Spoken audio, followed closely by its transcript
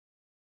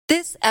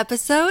This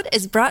episode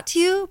is brought to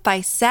you by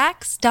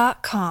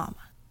Sax.com.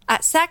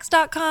 At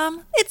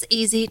Sax.com, it's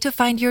easy to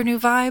find your new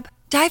vibe.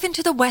 Dive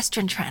into the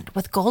Western trend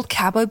with gold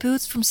cowboy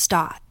boots from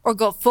Stott, or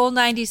go full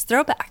 90s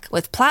throwback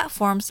with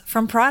platforms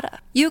from Prada.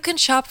 You can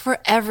shop for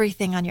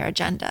everything on your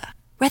agenda,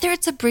 whether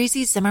it's a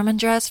breezy Zimmermann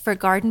dress for a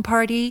garden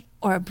party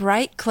or a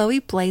bright Chloe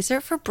blazer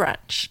for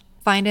brunch.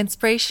 Find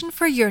inspiration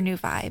for your new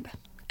vibe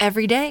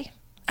every day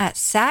at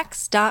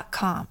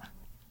Sax.com.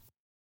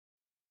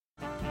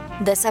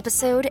 This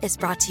episode is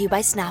brought to you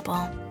by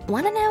Snapple.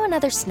 Want to know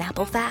another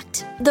Snapple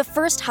fact? The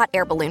first hot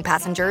air balloon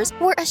passengers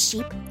were a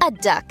sheep, a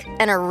duck,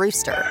 and a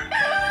rooster.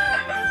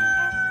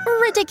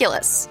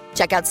 Ridiculous.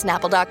 Check out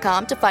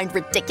Snapple.com to find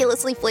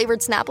ridiculously flavored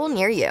Snapple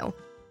near you.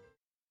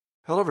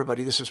 Hello,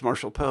 everybody. This is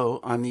Marshall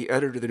Poe. I'm the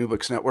editor of the New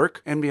Books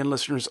Network. NBN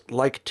listeners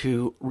like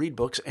to read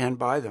books and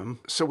buy them.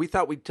 So we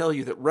thought we'd tell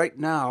you that right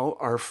now,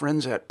 our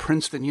friends at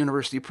Princeton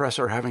University Press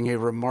are having a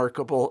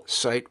remarkable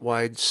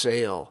site-wide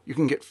sale. You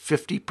can get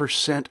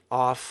 50%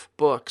 off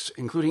books,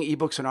 including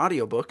ebooks and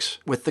audiobooks,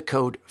 with the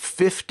code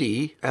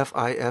 50,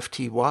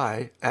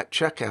 F-I-F-T-Y, at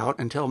checkout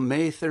until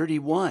May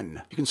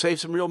 31. You can save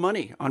some real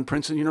money on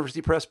Princeton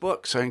University Press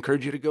books. I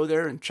encourage you to go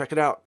there and check it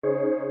out.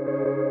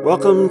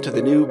 Welcome to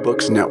the New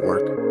Books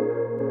Network.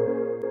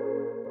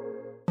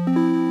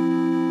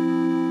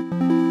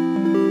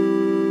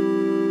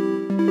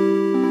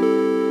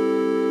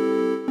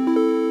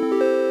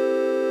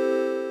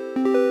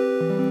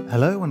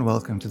 Hello and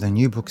welcome to the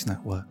New Books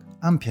Network.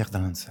 I'm Pierre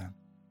D'Alençon.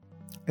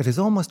 It is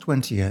almost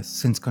 20 years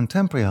since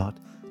contemporary art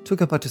took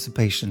a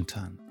participation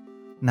turn.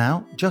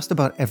 Now, just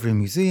about every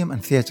museum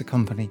and theatre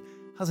company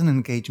has an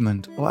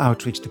engagement or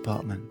outreach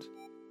department.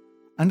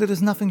 And it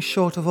is nothing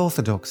short of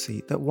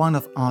orthodoxy that one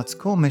of art's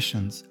core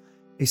missions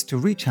is to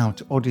reach out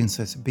to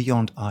audiences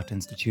beyond art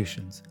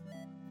institutions.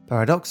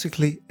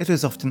 Paradoxically, it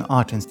is often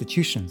art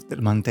institutions that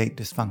mandate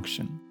this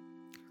function.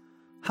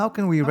 How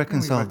can we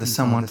reconcile the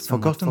somewhat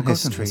forgotten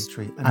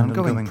history and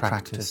ongoing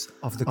practice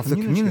of the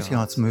community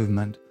arts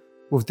movement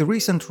with the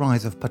recent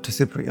rise of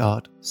participatory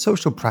art,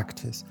 social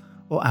practice,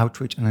 or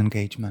outreach and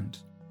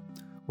engagement?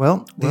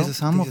 Well, these are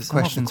some of the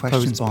questions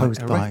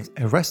posed by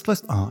A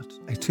Restless Art,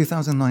 a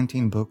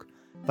 2019 book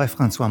by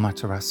François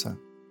Matarasso.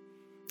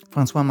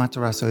 François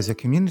Matarasso is a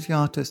community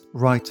artist,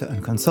 writer,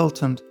 and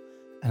consultant,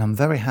 and I'm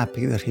very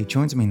happy that he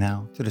joins me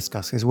now to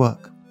discuss his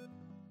work.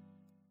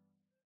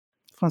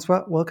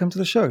 François, welcome to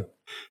the show.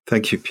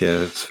 Thank you,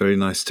 Pierre. It's very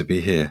nice to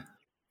be here.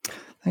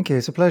 Thank you.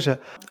 It's a pleasure.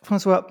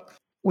 François,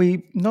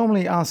 we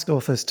normally ask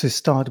authors to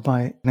start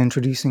by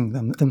introducing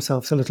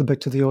themselves a little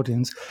bit to the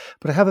audience,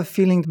 but I have a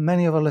feeling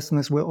many of our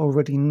listeners will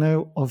already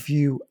know of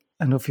you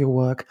and of your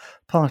work,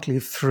 partly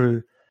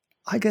through,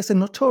 I guess, a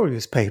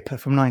notorious paper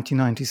from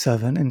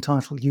 1997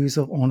 entitled Use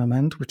of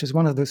Ornament, which is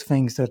one of those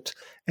things that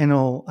in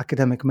all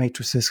academic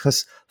matrices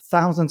has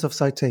thousands of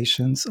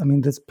citations. I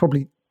mean, it's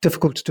probably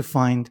difficult to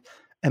find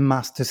a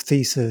master's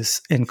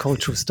thesis in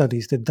cultural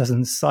studies that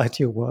doesn't cite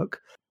your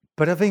work.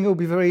 But I think it will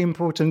be very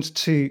important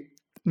to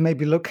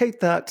maybe locate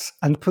that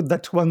and put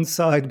that to one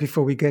side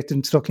before we get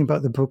into talking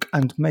about the book.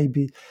 And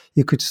maybe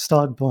you could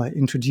start by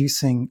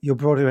introducing your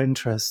broader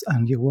interests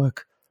and your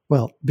work,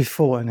 well,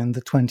 before and in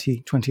the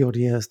 20 odd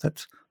years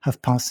that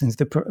have passed since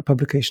the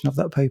publication of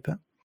that paper.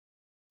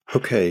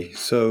 Okay,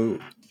 so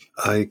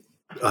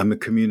I'm a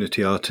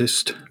community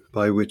artist,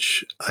 by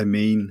which I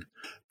mean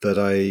that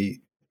I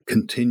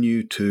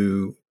continue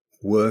to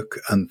work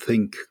and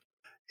think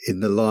in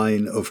the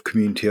line of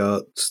community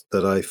arts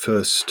that I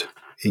first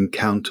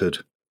encountered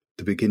at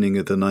the beginning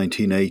of the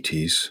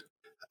 1980s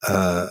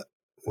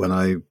when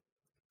I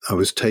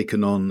was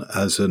taken on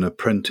as an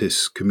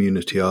apprentice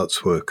community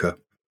arts worker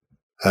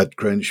at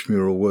Greenwich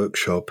Mural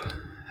Workshop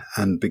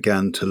and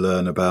began to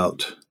learn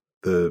about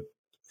the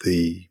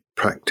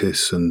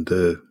practice and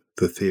the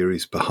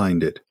theories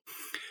behind it.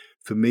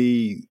 For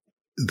me,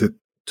 the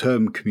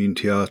term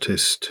community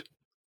artist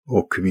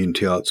or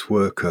community arts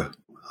worker,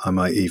 I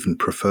might even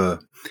prefer,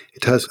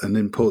 it has an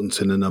importance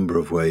in a number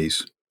of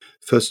ways.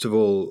 First of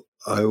all,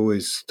 I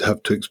always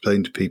have to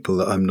explain to people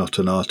that I'm not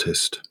an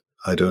artist.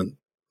 I don't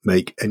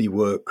make any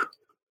work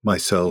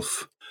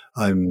myself.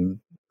 I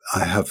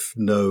have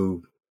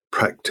no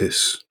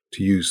practice,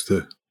 to use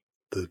the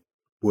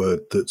word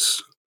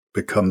that's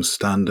become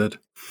standard.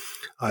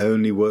 I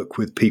only work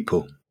with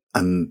people.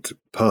 And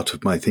part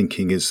of my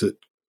thinking is that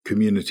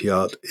community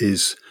art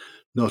is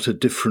not a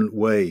different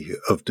way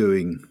of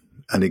doing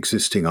an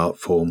existing art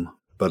form,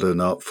 but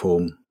an art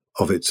form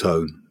of its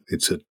own.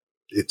 It's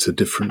a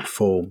different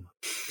form.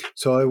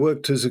 So I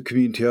worked as a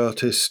community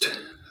artist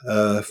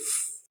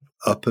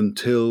up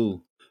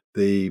until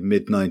the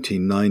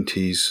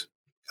mid-1990s,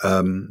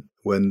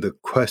 when the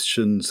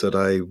questions that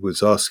I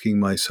was asking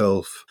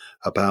myself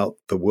about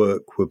the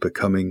work were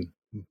becoming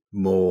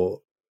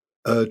more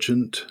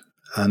urgent,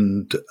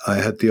 and I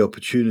had the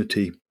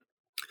opportunity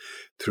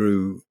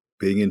through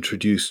being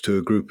introduced to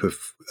a group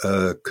of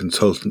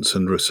consultants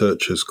and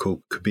researchers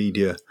called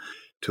Comedia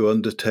to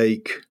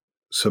undertake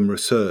some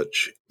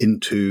research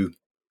into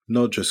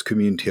not just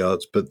community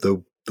arts, but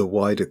the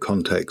wider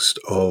context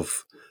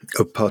of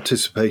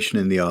participation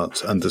in the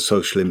arts and the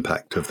social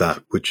impact of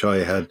that, which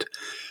I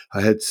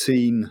had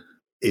seen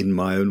in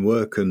my own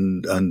work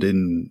and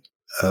in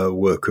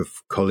work of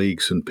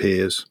colleagues and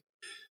peers.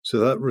 So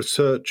that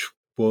research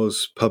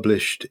was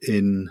published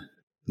in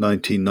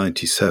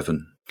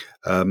 1997,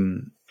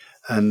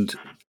 and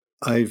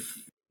I've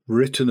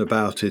written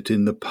about it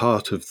in the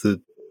part of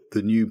the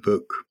new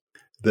book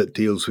that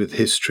deals with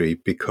history,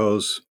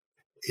 because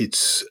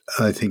it's,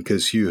 I think,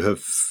 as you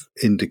have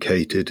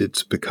indicated,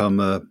 it's become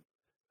a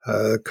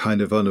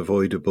kind of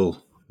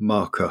unavoidable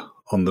marker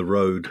on the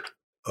road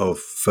of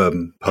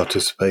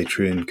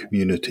participatory and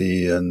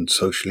community and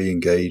socially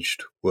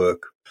engaged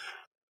work.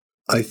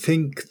 I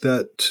think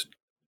that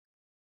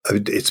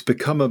it's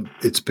become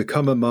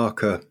a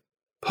marker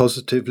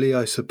positively,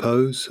 I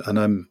suppose, and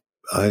I'm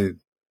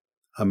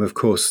of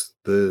course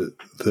the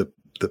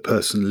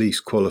person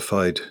least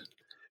qualified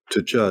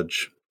to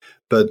judge,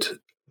 but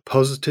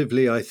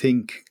positively, I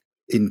think,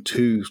 in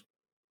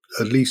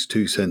at least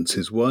two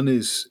senses. One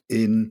is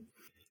in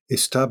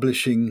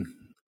establishing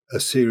a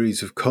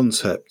series of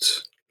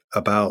concepts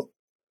about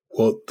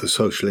what the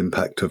social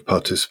impact of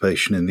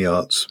participation in the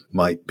arts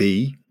might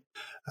be,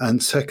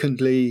 and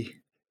secondly,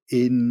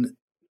 in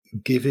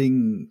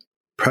giving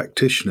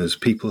practitioners,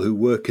 people who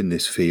work in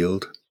this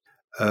field,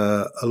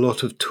 a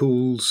lot of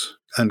tools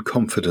and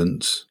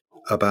confidence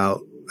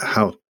about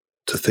how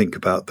to think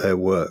about their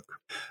work.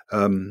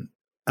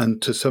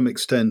 And to some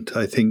extent,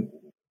 I think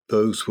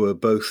those were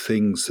both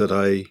things that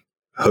I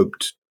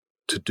hoped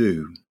to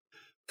do.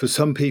 For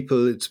some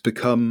people, it's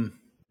become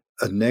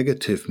a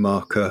negative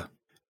marker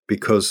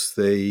because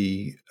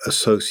they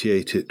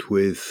associate it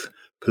with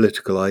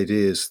political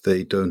ideas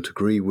they don't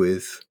agree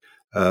with,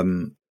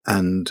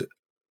 and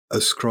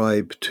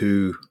ascribe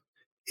to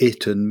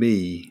it and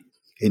me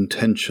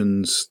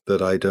intentions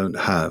that I don't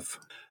have.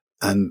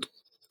 And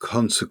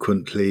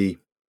consequently,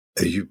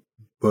 you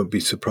won't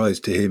be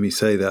surprised to hear me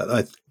say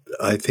that,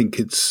 I think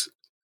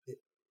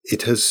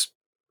it has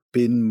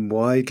been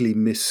widely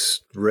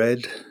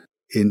misread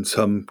in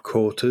some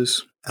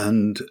quarters,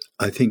 and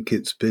I think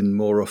it's been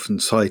more often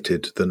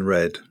cited than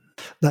read.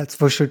 That's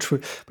for sure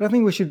true. But I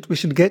think we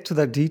should get to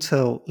that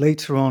detail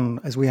later on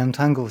as we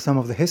untangle some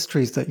of the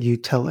histories that you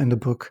tell in the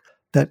book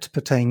that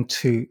pertain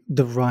to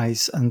the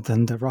rise and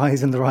then the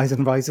rise and the rise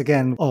and rise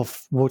again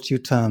of what you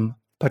term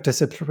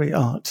participatory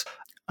art.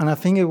 And I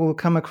think it will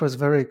come across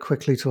very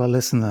quickly to our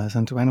listeners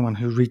and to anyone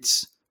who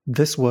reads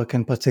this work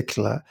in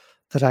particular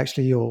that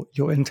actually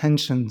your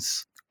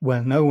intentions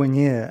were nowhere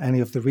near any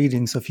of the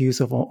readings of use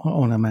of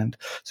ornament.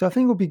 So I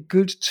think it would be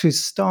good to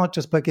start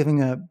just by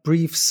giving a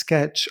brief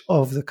sketch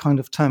of the kind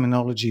of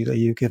terminology that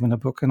you give in a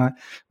book. And I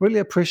really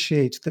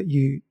appreciate that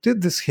you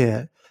did this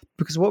here,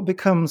 because what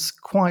becomes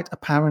quite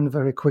apparent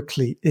very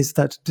quickly is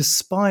that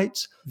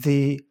despite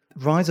the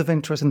rise of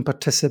interest in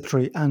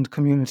participatory and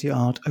community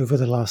art over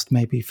the last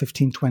maybe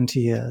 15, 20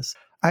 years,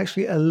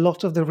 actually a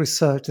lot of the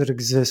research that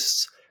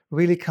exists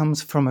really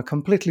comes from a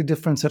completely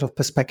different set of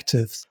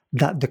perspectives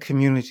that the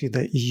community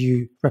that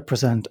you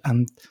represent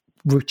and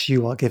which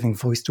you are giving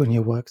voice to in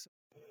your works.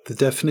 The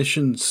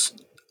definitions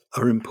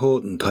are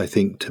important, I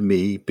think, to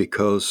me,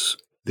 because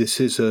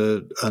this is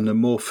an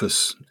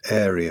amorphous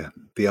area.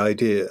 The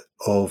idea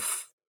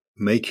of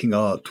making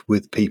art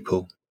with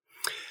people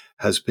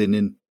has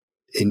been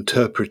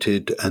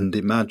interpreted and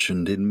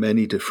imagined in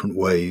many different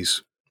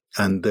ways,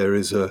 and there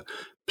is a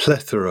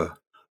plethora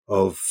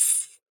of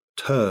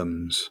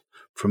terms,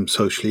 from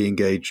socially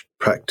engaged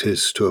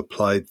practice to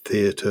applied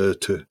theatre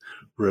to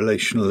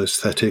relational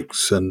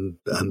aesthetics and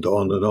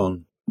on and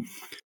on,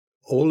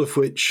 all of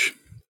which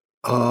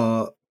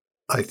are,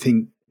 I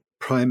think,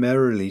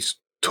 primarily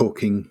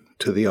talking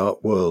to the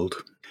art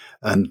world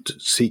and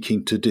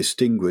seeking to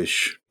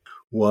distinguish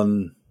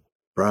one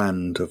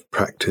brand of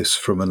practice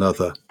from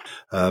another,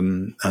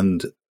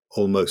 and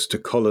almost to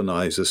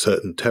colonize a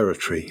certain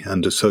territory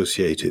and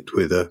associate it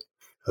with a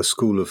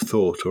school of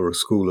thought or a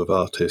school of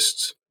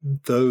artists.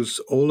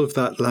 All of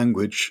that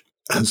language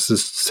has the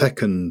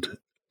second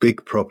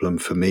big problem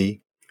for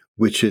me,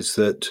 which is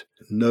that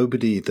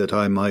nobody that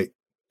I might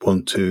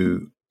want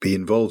to be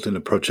involved in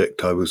a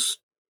project I was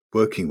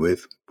working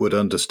with would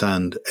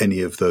understand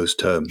any of those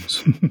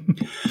terms.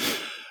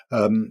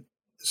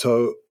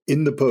 So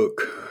in the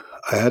book,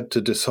 I had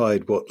to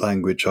decide what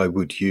language I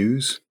would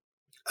use,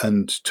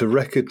 and to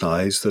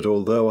recognize that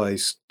although I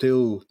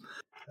still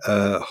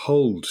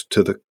hold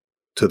to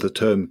the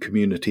term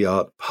community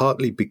art,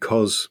 partly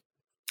because,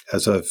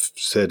 as I've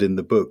said in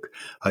the book,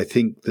 I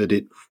think that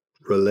it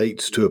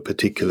relates to a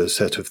particular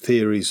set of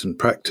theories and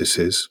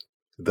practices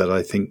that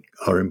I think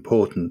are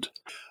important.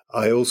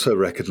 I also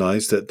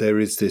recognize that there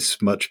is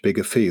this much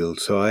bigger field,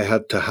 so I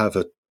had to have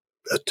a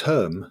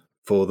term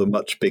for the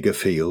much bigger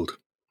field.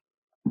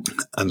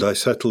 And I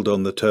settled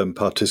on the term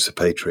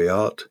participatory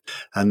art,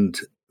 and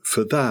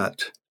for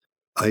that,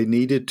 I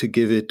needed to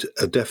give it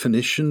a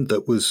definition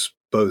that was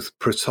both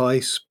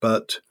precise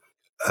but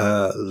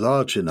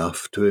large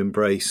enough to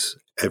embrace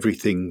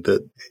everything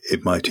that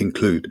it might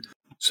include.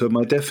 So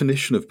my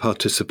definition of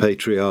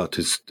participatory art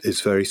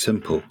is very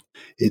simple.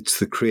 It's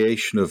the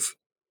creation of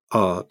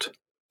art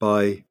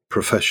by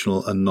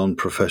professional and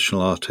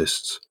non-professional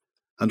artists.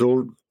 And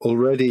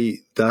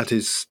already that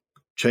is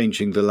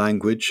changing the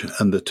language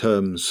and the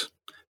terms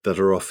that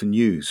are often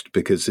used,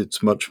 because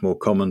it's much more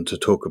common to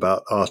talk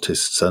about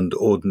artists and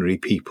ordinary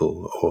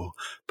people or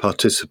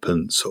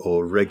participants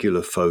or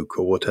regular folk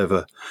or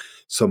whatever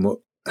somewhat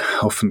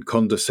often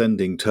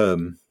condescending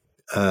term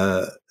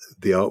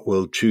the art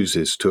world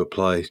chooses to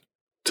apply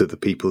to the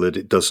people that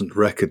it doesn't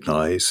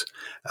recognize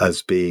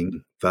as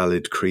being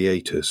valid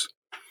creators.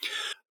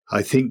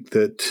 I think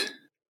that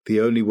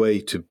the only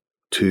way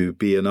to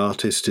be an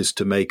artist is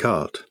to make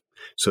art.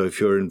 So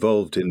if you're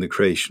involved in the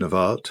creation of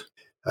art,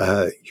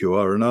 you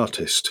are an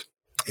artist.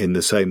 In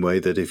the same way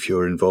that if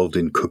you're involved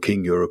in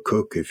cooking, you're a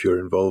cook. If you're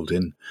involved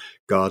in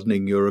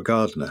gardening, you're a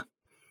gardener.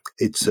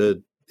 It's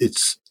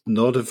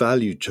not a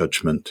value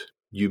judgment.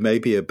 You may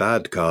be a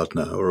bad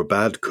gardener or a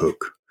bad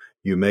cook.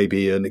 You may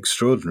be an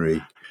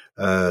extraordinary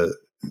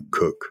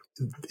cook.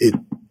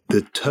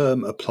 The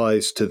term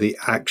applies to the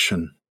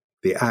action,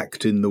 the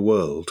act in the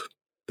world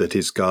that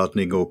is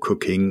gardening or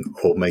cooking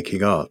or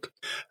making art.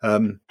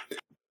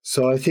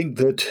 So I think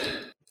that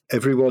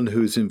everyone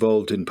who's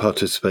involved in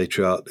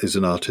participatory art is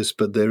an artist,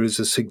 but there is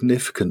a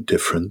significant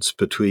difference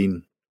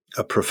between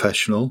a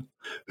professional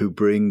who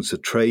brings a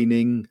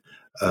training,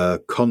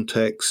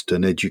 context,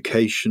 an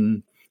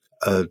education,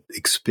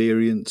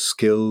 experience,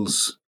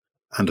 skills,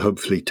 and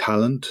hopefully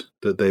talent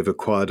that they've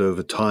acquired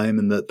over time,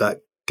 and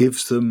that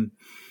gives them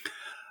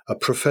a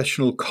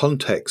professional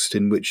context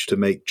in which to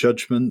make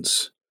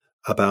judgments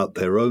about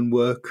their own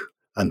work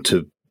and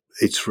to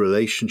its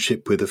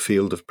relationship with a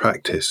field of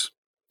practice.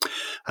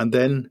 And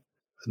then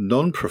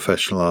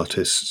non-professional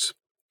artists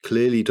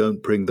clearly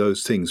don't bring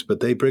those things, but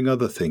they bring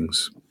other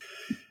things.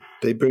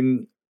 They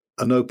bring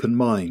an open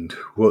mind,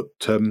 what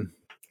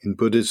in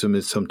Buddhism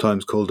is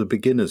sometimes called a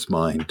beginner's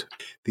mind,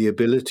 the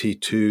ability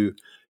to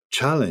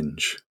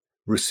challenge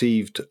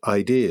received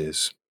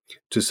ideas,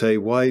 to say,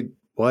 why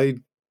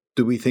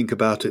do we think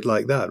about it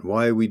like that?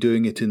 Why are we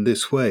doing it in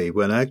this way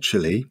when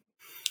actually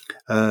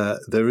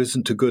there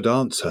isn't a good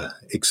answer,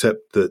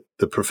 except that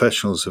the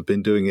professionals have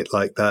been doing it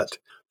like that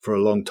for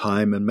a long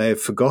time and may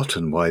have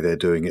forgotten why they're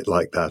doing it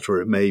like that, or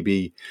it may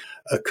be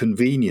a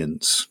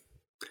convenience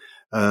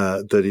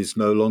that is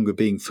no longer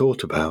being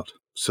thought about.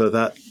 So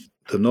that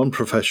the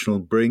non-professional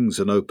brings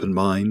an open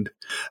mind,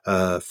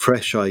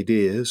 fresh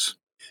ideas.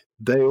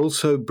 They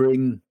also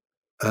bring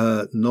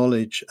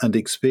knowledge and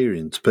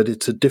experience, but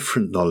it's a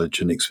different knowledge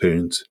and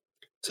experience.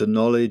 It's a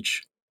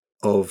knowledge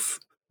of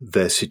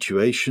their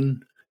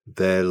situation,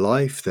 their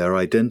life, their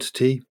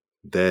identity,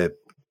 the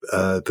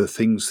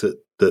things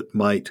that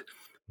might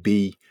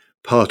be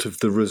part of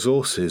the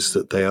resources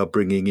that they are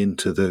bringing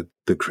into the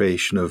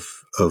creation of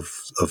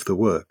the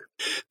work.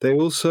 They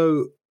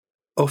also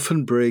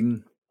often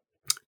bring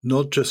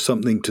not just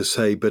something to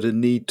say, but a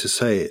need to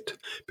say it,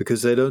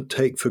 because they don't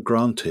take for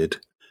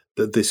granted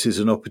that this is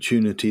an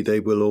opportunity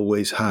they will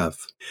always have.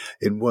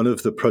 In one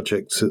of the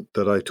projects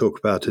that I talk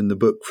about in the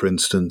book, for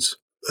instance,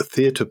 a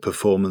theatre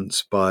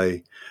performance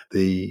by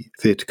the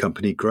theatre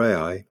company Grey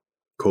Eye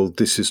called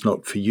This Is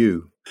Not For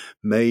You,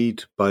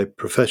 made by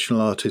professional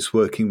artists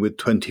working with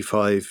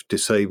 25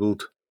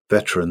 disabled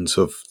veterans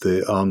of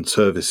the armed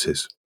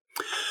services.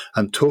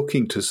 And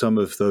talking to some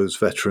of those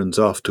veterans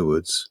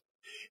afterwards,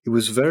 it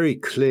was very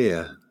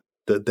clear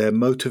that their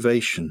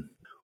motivation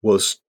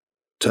was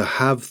to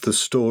have the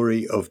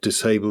story of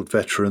disabled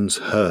veterans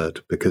heard,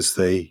 because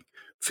they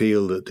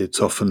feel that it's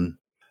often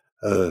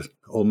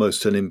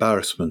almost an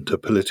embarrassment, a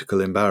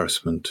political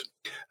embarrassment.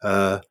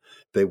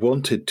 They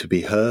wanted to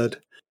be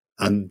heard,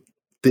 and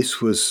this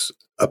was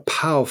a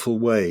powerful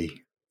way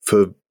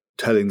for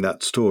telling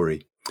that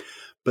story.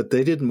 But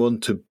they didn't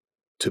want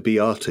to be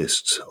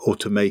artists or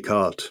to make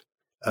art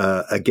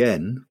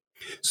again,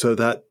 so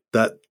that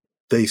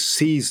they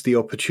seized the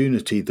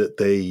opportunity that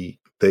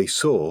they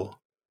saw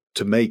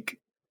to make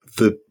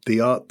the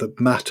art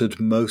that mattered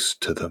most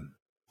to them.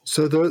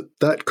 So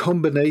that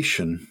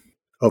combination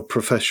of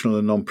professional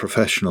and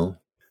non-professional,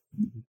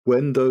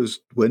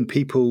 when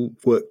people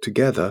work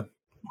together,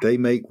 they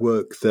make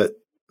work that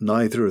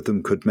neither of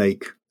them could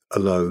make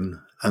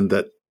alone, and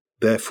that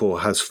therefore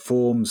has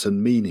forms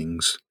and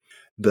meanings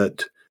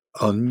that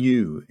are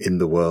new in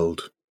the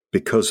world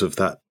because of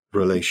that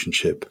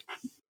relationship.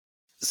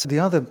 So the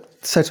other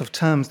set of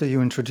terms that you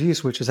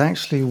introduce, which is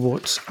actually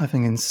what I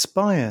think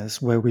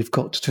inspires where we've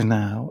got to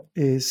now,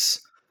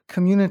 is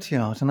community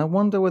art. And I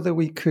wonder whether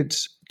we could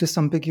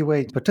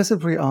disambiguate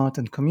participatory art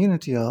and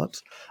community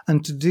art,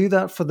 and to do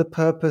that for the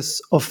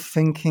purpose of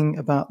thinking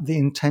about the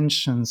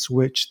intentions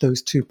which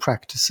those two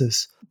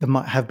practices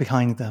might have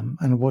behind them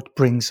and what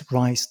brings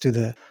rise to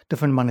the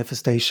different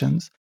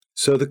manifestations.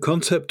 So the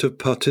concept of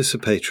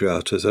participatory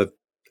art, as I've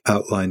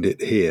outlined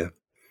it here,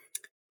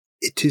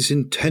 it is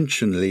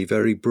intentionally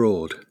very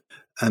broad.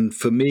 And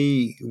for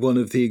me, one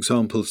of the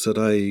examples that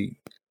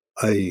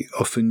I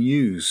often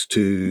use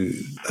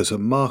as a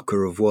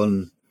marker of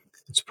one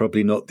it's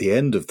probably not the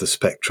end of the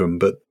spectrum,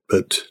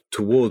 but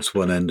towards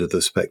one end of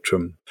the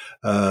spectrum,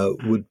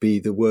 would be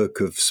the work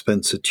of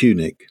Spencer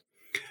Tunick,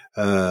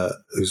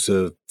 who's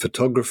a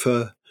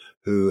photographer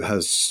who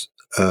has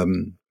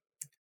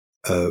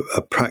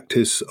a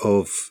practice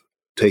of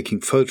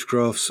taking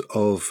photographs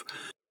of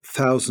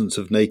thousands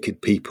of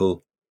naked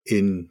people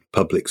in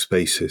public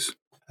spaces.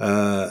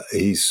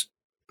 He's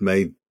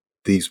made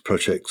these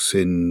projects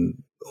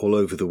in all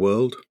over the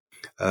world.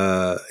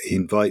 He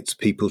invites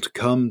people to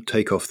come,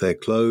 take off their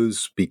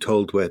clothes, be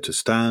told where to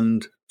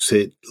stand,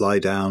 sit, lie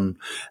down,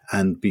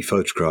 and be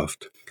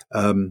photographed.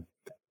 And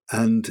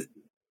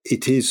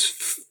it is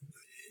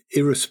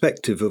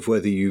irrespective of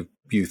whether you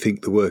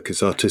think the work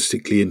is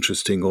artistically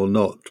interesting or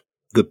not.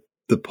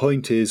 The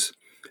point is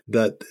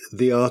that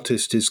the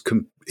artist is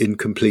in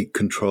complete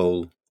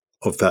control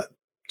of that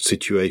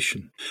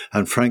situation.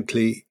 And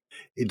frankly,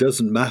 it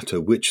doesn't matter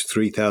which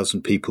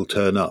 3,000 people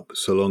turn up,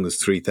 so long as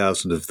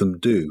 3,000 of them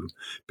do,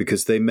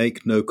 because they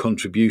make no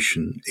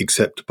contribution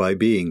except by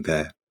being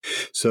there.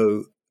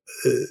 So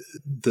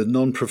the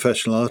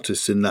non-professional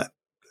artists in that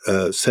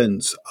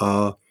sense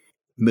are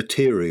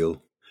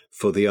material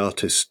for the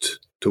artist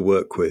to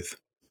work with.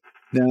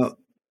 Now,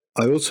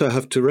 I also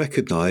have to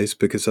recognize,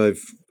 because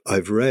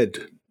I've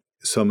read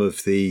some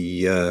of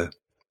the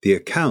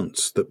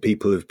accounts that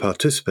people have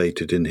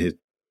participated in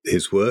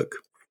his work,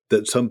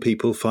 that some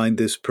people find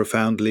this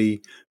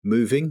profoundly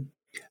moving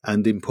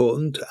and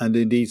important, and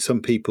indeed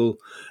some people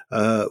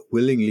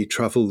willingly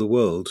travel the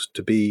world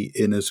to be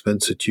in a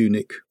Spencer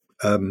Tunick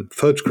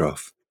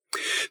photograph.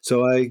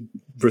 So I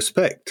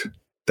respect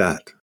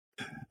that.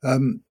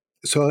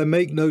 So I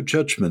make no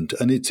judgment,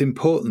 and it's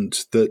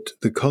important that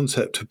the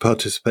concept of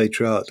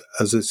participatory art,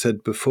 as I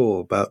said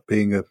before, about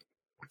being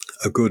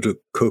a good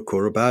cook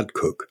or a bad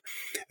cook,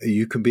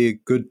 you can be a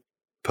good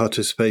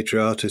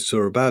participatory artist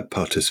or a bad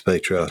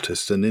participatory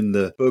artist. And in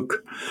the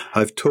book,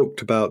 I've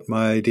talked about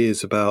my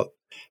ideas about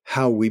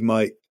how we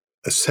might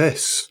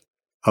assess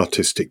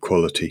artistic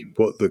quality,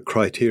 what the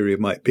criteria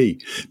might be.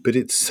 But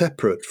it's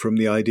separate from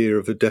the idea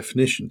of a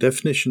definition.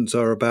 Definitions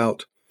are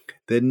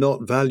they're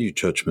not value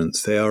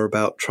judgments. They are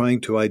about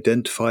trying to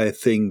identify a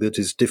thing that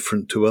is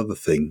different to other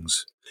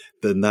things.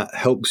 Then that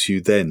helps you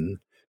then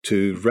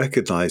to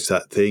recognize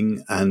that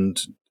thing and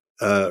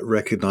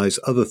recognize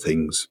other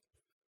things.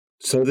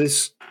 So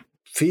this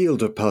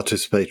field of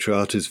participatory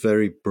art is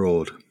very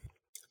broad.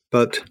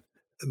 But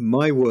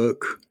my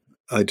work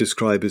I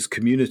describe as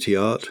community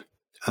art,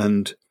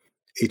 and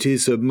it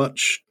is a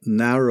much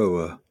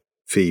narrower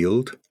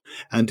field,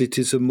 and it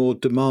is a more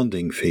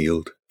demanding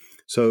field.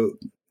 So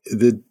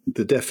the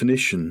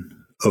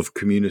definition of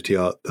community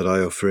art that I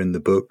offer in the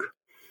book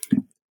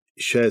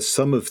shares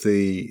some of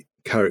the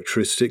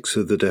characteristics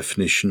of the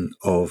definition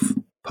of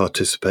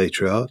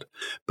participatory art,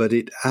 but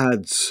it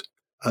adds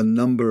a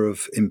number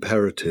of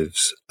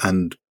imperatives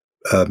and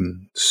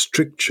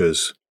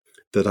strictures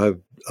that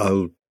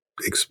I'll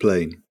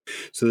explain.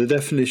 So the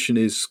definition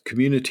is: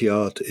 community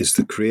art is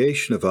the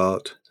creation of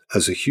art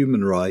as a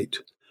human right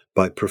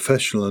by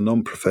professional and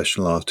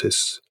non-professional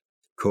artists,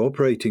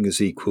 cooperating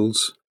as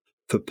equals,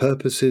 for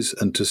purposes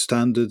and to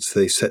standards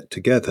they set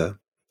together,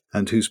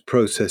 and whose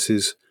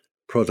processes,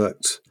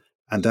 products,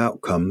 and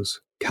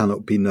outcomes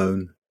cannot be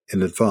known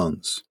in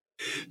advance.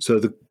 So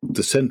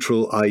the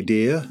central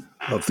idea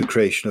of the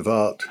creation of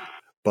art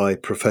by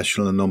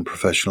professional and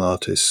non-professional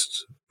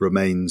artists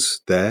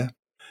remains there,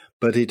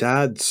 but it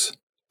adds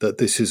that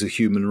this is a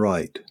human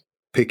right,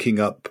 picking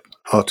up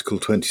Article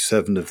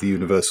 27 of the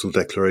Universal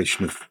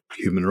Declaration of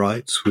Human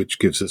Rights, which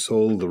gives us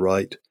all the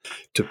right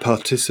to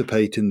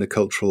participate in the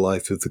cultural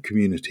life of the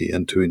community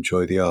and to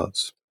enjoy the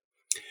arts.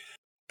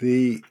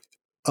 The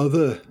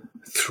other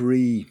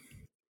three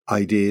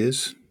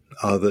ideas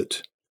are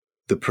that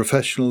the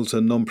professionals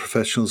and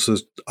non-professionals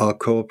are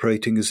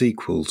cooperating as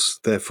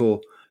equals,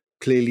 therefore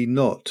clearly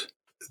not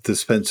the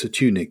Spencer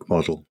Tunick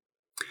model.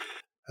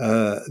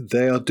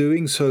 They are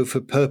doing so for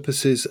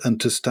purposes and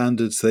to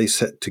standards they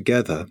set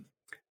together.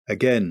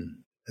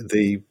 Again,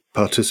 the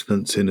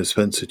participants in a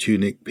Spencer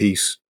Tunick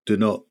piece do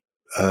not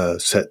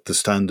set the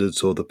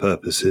standards or the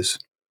purposes,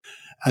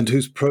 and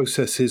whose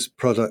processes,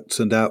 products,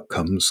 and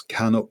outcomes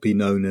cannot be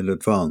known in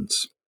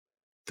advance.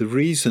 The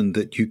reason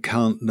that you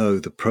can't know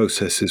the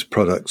processes,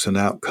 products, and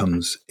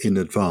outcomes in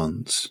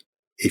advance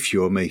if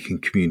you're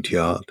making community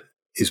art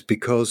is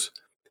because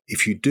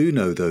if you do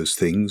know those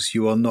things,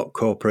 you are not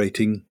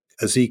cooperating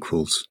as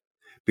equals,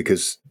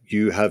 because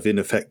you have in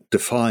effect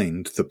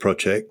defined the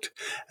project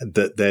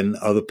that then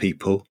other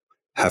people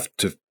have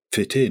to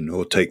fit in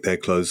or take their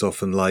clothes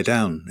off and lie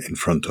down in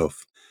front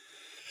of.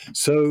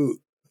 So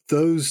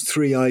those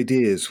three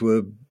ideas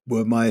were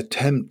my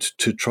attempt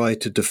to try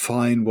to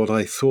define what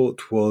I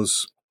thought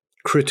was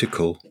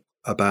critical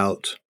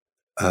about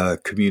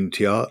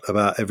community art,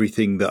 about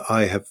everything that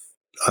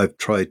I've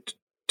tried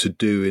to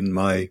do in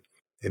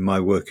my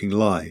working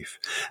life.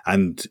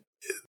 And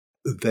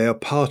they are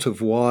part of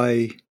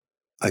why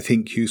I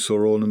think use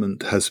or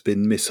ornament has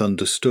been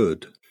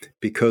misunderstood,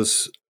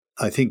 because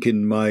I think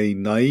in my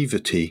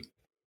naivety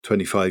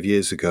 25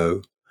 years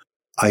ago,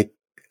 I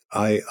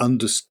I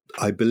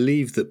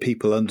believe that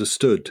people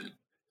understood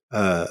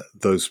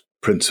those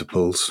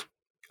principles.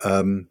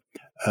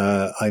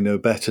 I know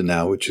better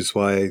now, which is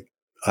why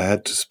I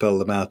had to spell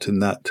them out in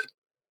that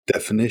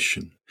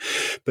definition.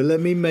 But let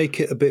me make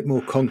it a bit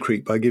more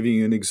concrete by giving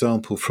you an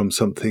example from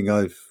something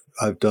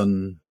I've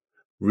done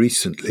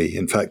recently.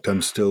 In fact,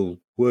 I'm still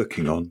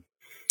working on.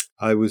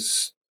 I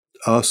was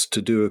asked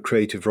to do a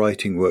creative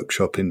writing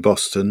workshop in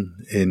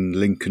Boston, in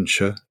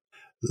Lincolnshire,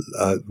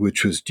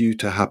 which was due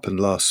to happen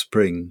last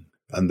spring.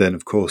 And then,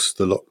 of course,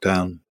 the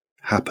lockdown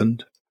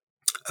happened.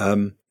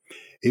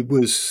 It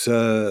was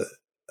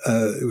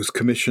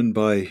commissioned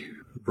by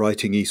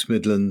Writing East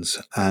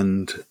Midlands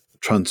and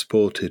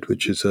Transported,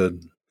 which is a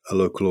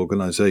local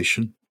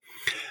organisation.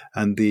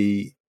 And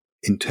the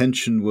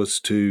intention was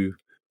to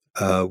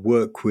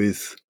work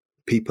with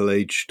people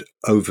aged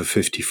over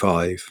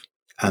 55,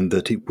 and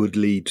that it would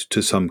lead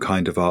to some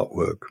kind of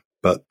artwork.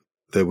 But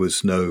there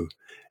was no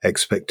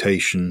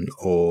expectation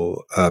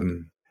or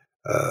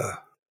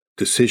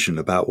decision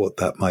about what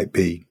that might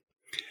be.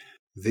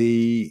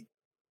 The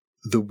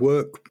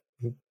work,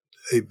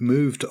 it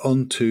moved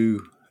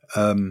onto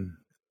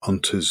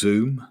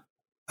Zoom,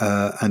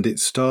 and it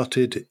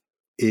started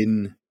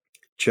in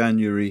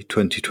January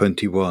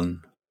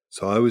 2021.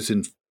 So I was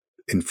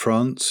in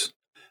France.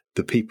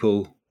 The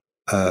people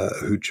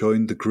who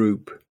joined the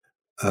group,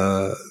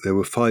 there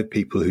were 5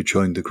 people who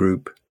joined the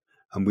group,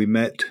 and we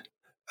met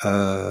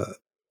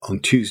on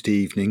Tuesday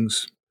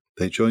evenings.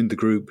 They joined the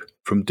group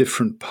from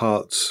different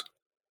parts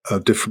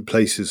of different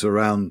places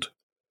around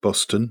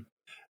Boston.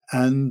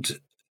 And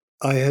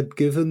I had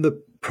given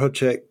the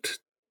project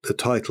the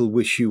title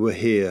 "Wish You Were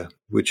Here,"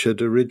 which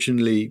had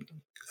originally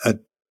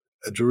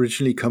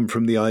come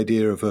from the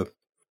idea of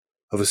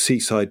a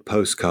seaside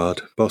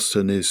postcard.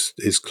 Boston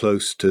is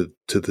close to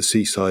the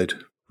seaside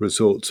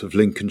resorts of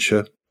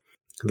Lincolnshire.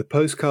 The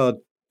postcard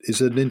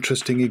is an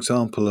interesting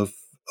example of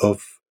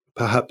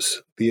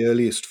perhaps the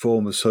earliest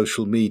form of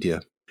social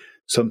media,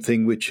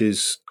 something which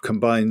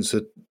combines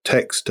a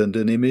text and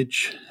an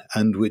image,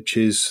 and which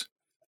is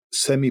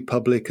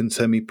semi-public and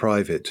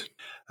semi-private,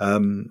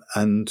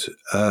 and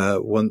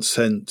once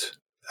sent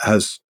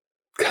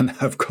can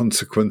have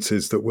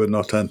consequences that were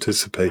not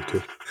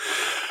anticipated.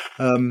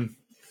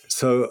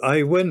 So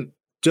I went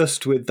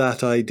just with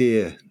that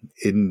idea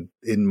in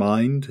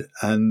mind,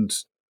 and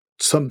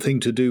something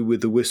to do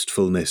with the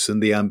wistfulness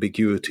and the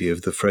ambiguity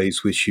of the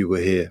phrase "wish you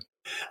were here."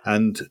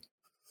 And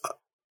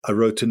I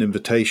wrote an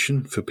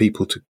invitation for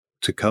people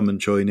to come and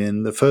join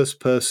in. The first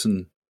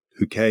person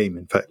who came,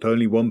 in fact,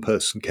 only one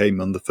person came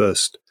on the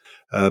first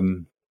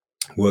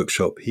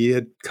workshop. He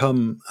had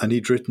come and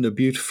he'd written a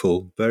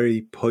beautiful,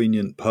 very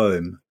poignant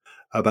poem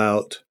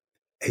about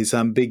his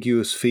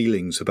ambiguous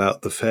feelings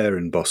about the fair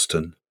in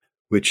Boston,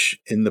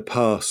 which in the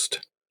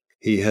past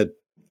he had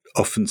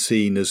often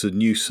seen as a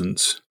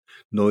nuisance,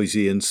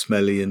 noisy and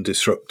smelly and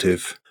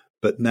disruptive,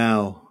 but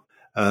now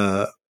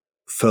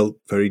felt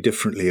very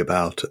differently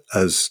about,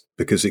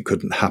 because it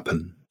couldn't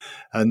happen.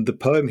 And the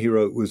poem he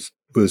wrote was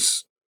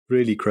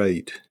really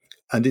great,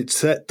 and it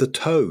set the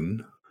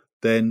tone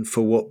then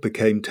for what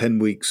became 10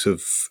 weeks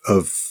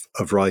of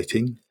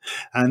writing.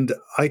 And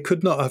I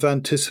could not have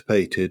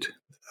anticipated.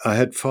 I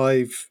had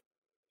 5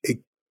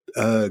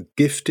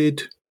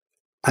 gifted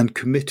and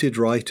committed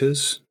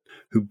writers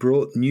who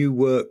brought new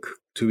work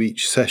to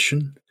each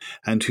session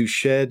and who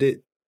shared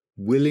it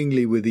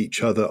willingly with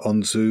each other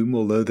on Zoom,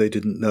 although they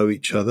didn't know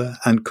each other,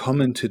 and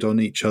commented on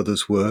each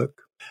other's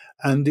work.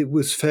 And it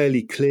was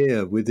fairly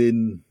clear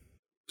within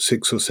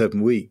 6 or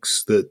 7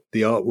 weeks that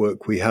the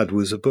artwork we had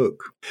was a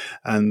book.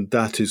 And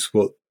that is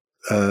what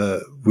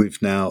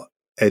we've now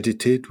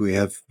edited.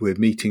 We're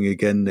meeting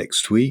again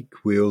next week.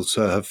 We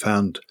also have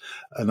found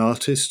an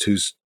artist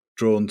who's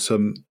drawn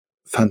some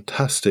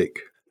fantastic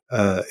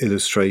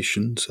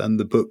illustrations, and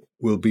the book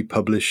will be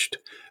published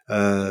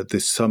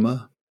this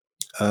summer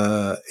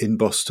in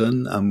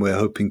Boston, and we're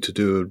hoping to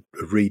do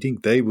a reading.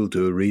 They will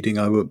do a reading.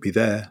 I won't be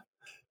there.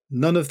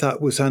 None of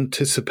that was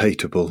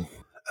anticipatable.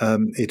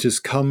 It has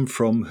come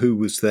from who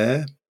was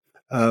there.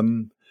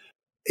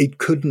 It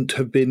couldn't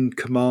have been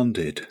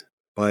commanded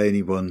by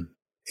anyone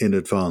in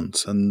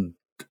advance. And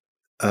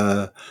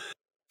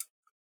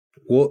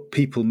what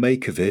people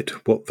make of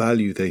it, what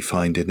value they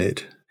find in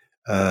it,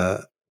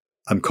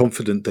 I'm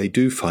confident they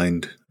do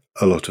find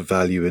a lot of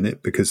value in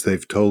it because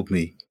they've told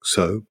me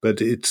so,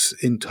 but it's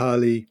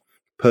entirely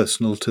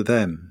personal to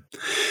them.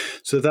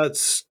 So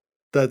that's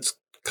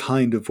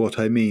kind of what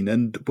I mean.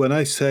 And when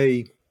I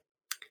say,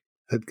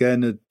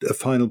 again, a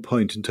final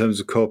point in terms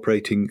of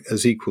cooperating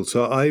as equals,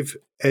 so I've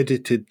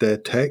edited their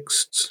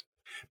texts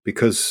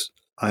because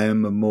I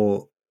am a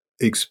more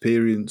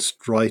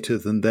experienced writer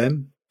than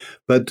them,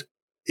 but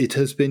it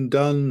has been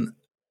done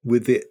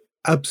with the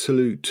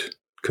absolute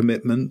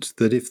commitment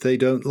that if they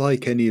don't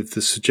like any of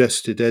the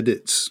suggested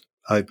edits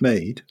I've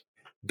made,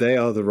 they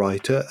are the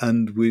writer,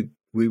 and we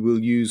will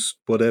use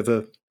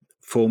whatever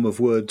form of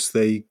words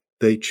they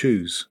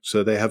choose.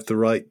 So they have the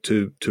right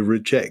to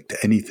reject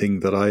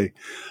anything that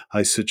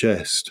I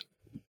suggest.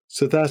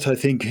 So that, I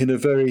think, in a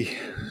very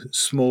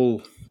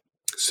small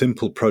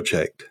simple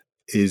project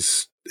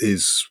is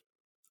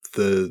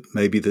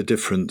maybe the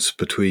difference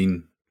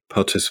between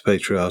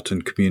participatory art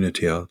and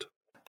community art.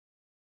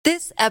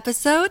 This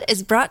episode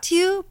is brought to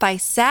you by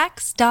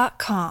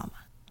Sax.com.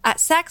 At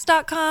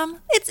Sax.com,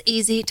 it's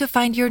easy to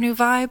find your new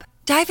vibe.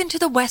 Dive into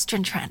the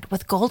Western trend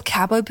with gold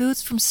cowboy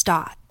boots from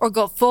Stott, or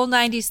go full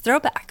 90s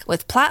throwback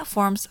with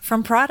platforms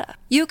from Prada.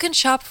 You can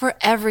shop for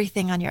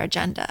everything on your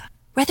agenda,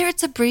 whether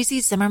it's a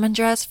breezy Zimmermann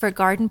dress for a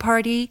garden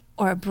party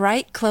or a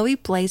bright Chloe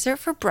blazer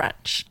for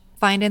brunch.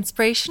 Find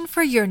inspiration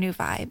for your new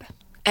vibe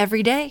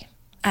every day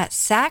at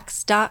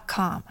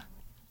Sax.com.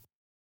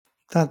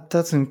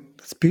 That's a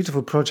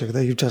beautiful project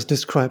that you just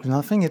described, and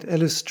I think it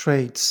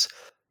illustrates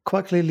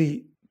quite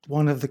clearly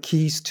one of the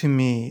keys to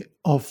me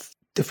of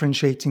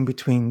differentiating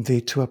between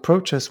the two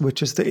approaches,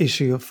 which is the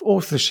issue of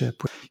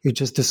authorship. You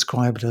just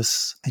described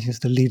as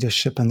the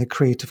leadership and the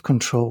creative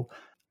control.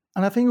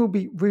 And I think it would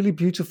be really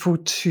beautiful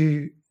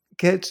to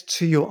get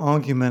to your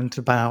argument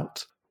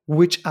about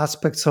which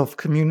aspects of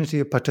community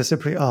or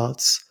participatory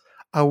arts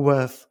are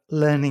worth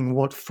learning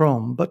what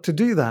from. But to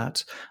do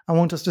that, I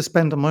want us to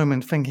spend a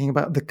moment thinking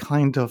about the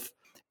kind of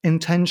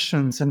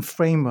intentions and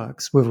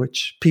frameworks with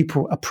which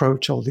people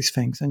approach all these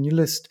things. And you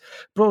list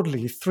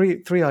broadly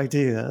three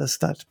ideas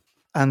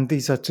and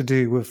these are to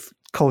do with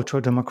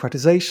cultural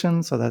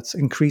democratization, so that's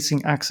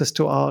increasing access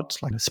to art,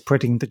 like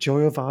spreading the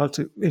joy of art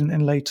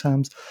in lay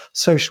terms,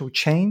 social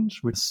change,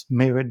 with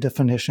mirrored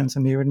definitions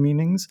and mirrored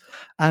meanings,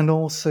 and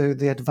also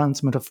the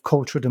advancement of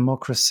cultural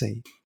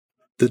democracy.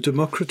 The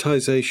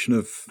democratization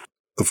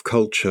of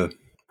culture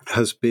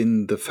has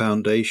been the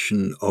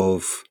foundation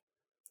of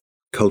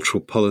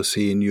cultural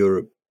policy in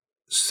Europe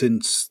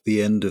since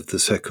the end of the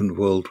Second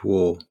World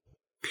War.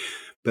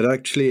 But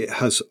actually it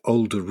has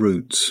older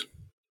roots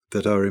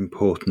that are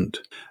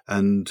important.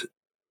 And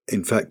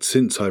in fact,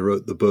 since I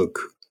wrote the book,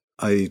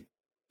 I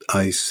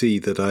see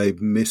that I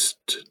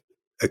missed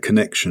a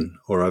connection,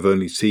 or I've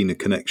only seen a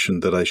connection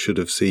that I should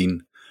have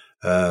seen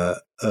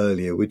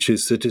earlier, which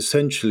is that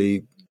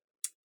essentially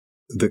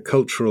the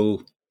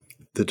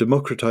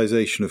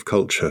democratization of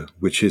culture,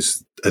 which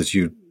is, as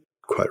you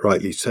quite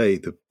rightly say,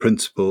 the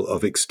principle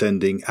of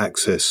extending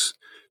access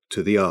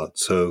to the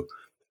arts. So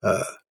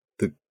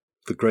the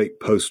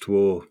great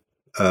post-war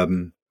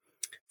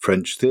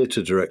French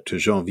theatre director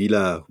Jean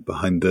Vilar,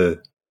 behind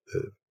the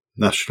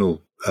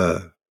National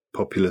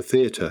Popular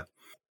Theatre,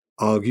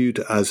 argued,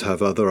 as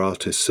have other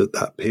artists at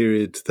that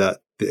period, that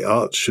the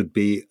arts should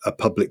be a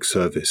public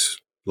service,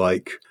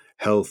 like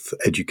health,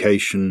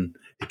 education.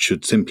 It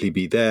should simply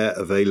be there,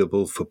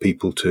 available for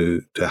people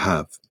to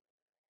have.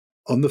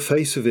 On the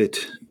face of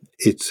it,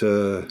 it's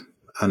an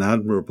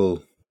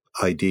admirable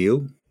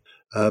ideal,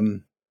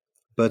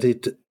 but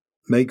it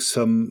makes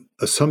some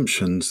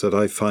assumptions that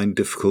I find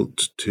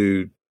difficult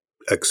to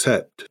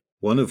accept,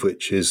 one of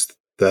which is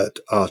that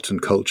art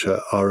and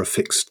culture are a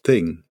fixed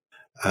thing,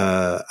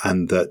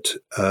 and that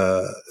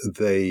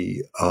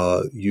they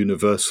are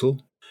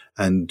universal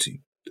and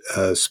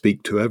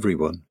speak to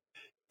everyone.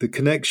 The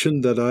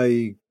connection that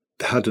I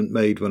hadn't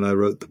made when I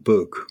wrote the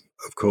book,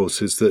 of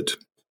course, is that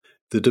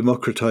the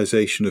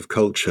democratization of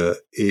culture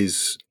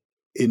is,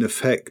 in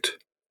effect,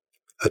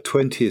 a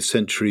 20th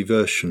century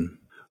version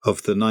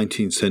of the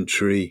 19th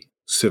century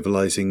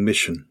civilizing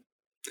mission,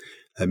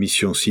 a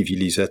mission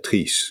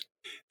civilisatrice.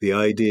 The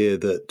idea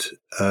that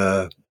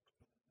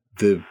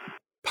the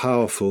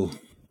powerful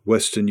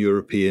Western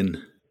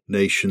European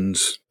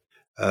nations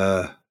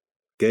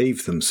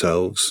gave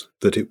themselves,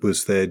 that it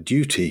was their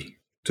duty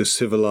to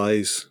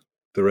civilize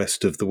the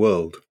rest of the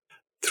world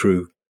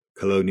through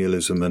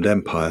colonialism and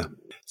empire.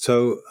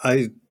 So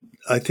I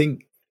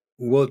think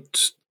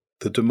what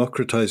the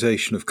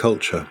democratization of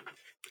culture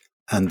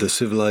and the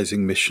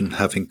civilizing mission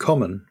have in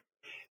common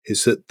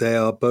is that they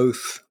are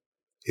both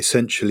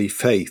essentially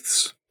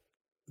faiths.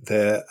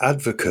 Their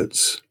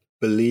advocates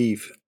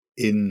believe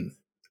in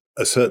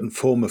a certain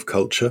form of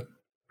culture,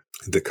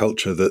 the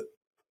culture that,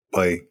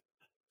 by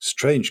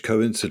strange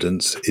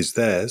coincidence, is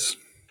theirs,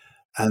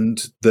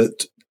 and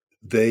that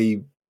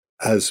they,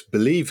 as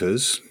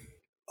believers,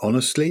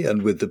 honestly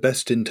and with the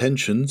best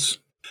intentions,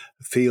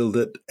 feel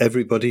that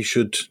everybody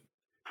should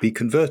be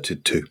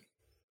converted to.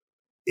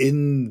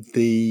 In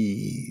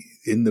the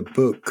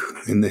book,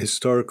 in the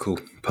historical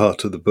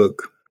part of the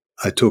book,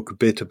 I talk a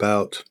bit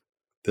about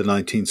the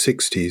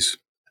 1960s,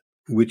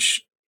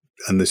 which,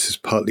 and this is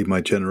partly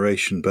my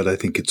generation, but I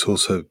think it's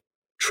also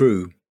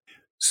true,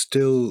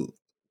 still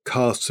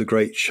casts a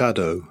great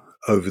shadow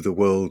over the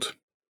world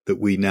that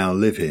we now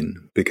live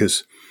in,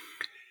 because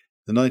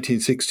the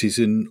 1960s,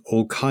 in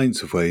all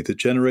kinds of ways, the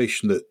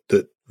generation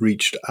that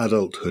reached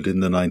adulthood in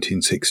the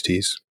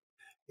 1960s,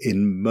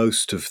 in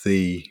most of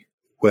the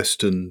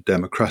Western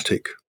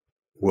democratic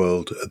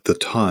world at the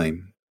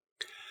time,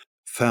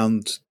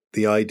 found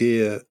the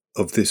idea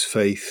of this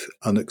faith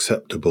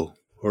unacceptable,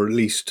 or at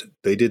least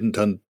they didn't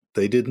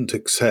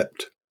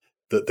accept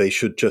that they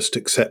should just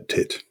accept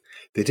it.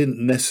 They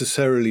didn't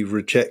necessarily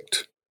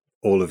reject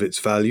all of its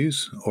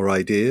values or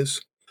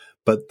ideas,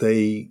 but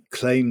they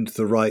claimed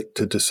the right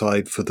to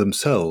decide for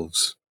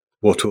themselves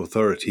what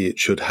authority it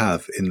should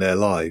have in their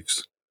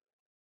lives.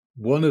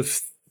 One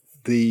of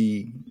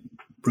the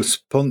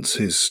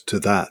responses to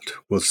that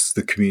was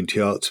the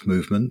community arts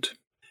movement,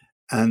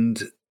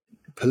 and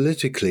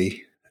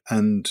politically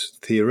and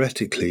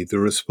theoretically the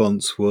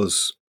response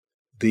was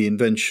the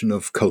invention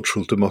of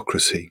cultural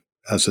democracy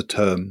as a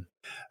term.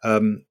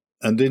 And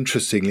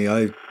interestingly,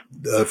 an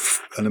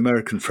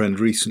American friend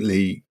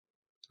recently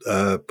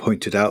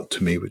pointed out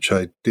to me, which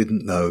I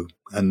didn't know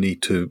and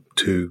need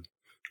to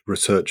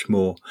research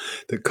more,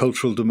 that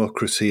cultural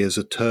democracy as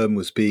a term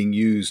was being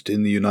used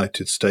in the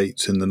United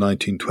States in the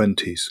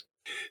 1920s.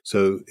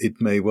 So it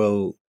may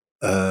well,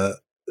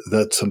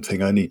 that's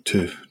something I need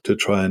to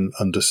try and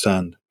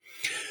understand.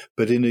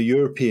 But in a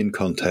European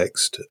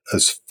context,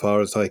 as far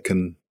as I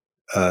can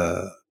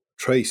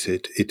trace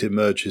it, it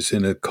emerges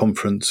in a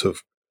conference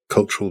of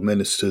cultural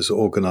ministers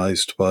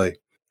organized by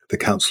the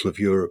Council of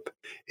Europe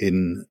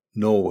in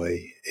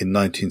Norway in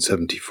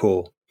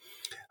 1974.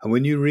 And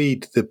when you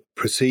read the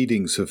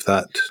proceedings of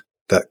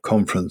that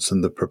conference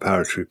and the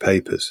preparatory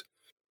papers,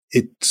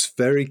 it's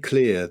very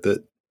clear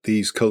that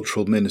these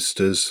cultural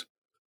ministers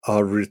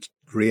are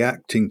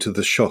reacting to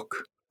the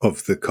shock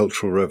of the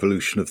Cultural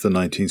Revolution of the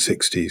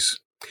 1960s.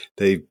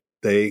 They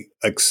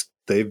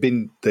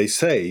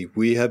say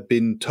we have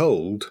been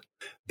told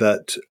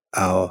that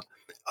our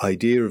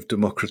idea of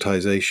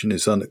democratization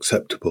is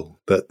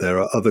unacceptable, that there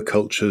are other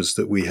cultures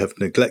that we have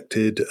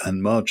neglected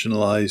and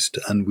marginalized,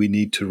 and we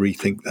need to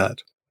rethink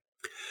that.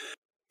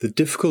 The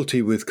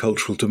difficulty with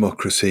cultural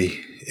democracy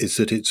is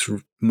that it's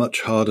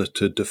much harder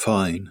to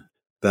define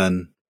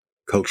than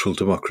cultural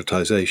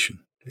democratization.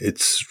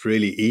 It's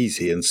really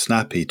easy and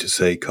snappy to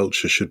say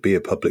culture should be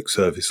a public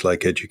service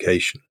like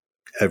education.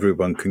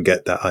 Everyone can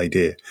get that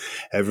idea.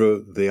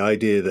 The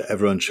idea that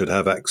everyone should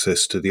have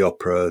access to the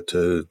opera,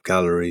 to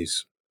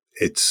galleries,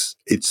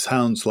 it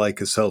sounds like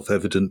a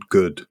self-evident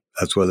good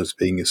as well as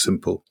being a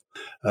simple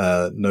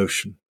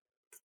notion.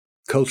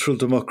 Cultural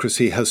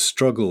democracy has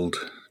struggled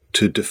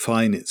to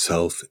define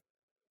itself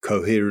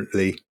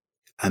coherently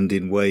and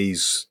in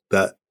ways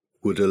that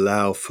would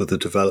allow for the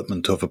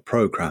development of a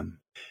program.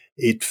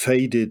 It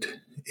faded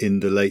in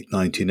the late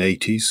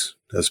 1980s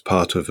as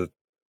part of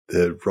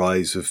the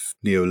rise of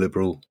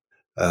neoliberal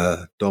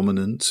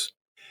dominance,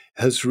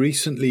 has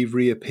recently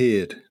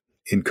reappeared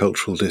in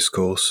cultural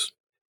discourse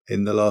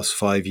in the last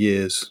 5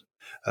 years,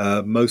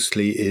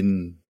 mostly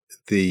in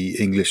the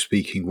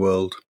English-speaking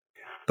world.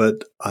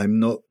 But I'm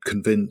not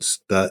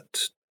convinced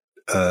that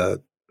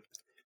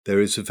there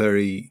is a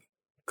very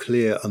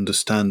clear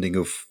understanding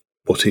of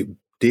what it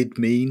did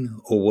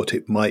mean or what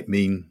it might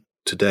mean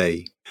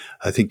today.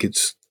 I think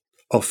it's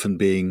often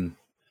being,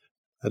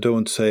 I don't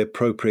want to say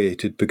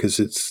appropriated because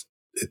it's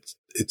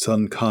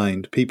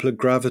unkind. People are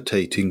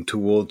gravitating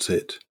towards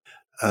it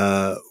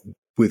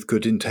with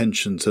good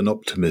intentions and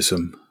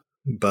optimism,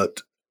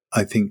 but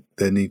I think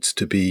there needs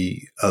to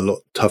be a lot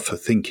tougher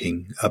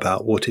thinking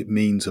about what it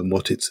means and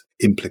what its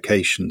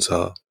implications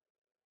are.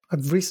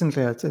 I've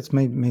recently, it's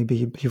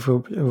maybe you've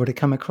already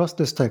come across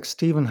this text.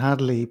 Stephen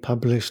Hadley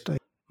published a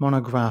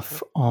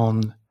monograph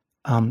on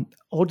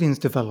audience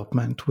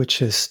development,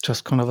 which is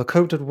just kind of a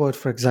coded word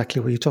for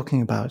exactly what you're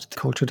talking about,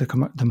 cultural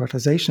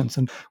democratizations.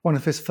 And one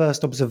of his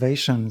first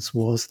observations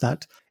was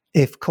that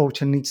if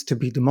culture needs to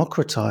be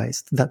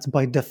democratized, that's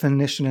by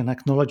definition an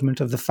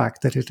acknowledgement of the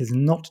fact that it is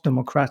not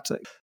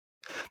democratic.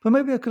 But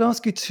maybe I could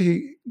ask you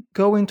to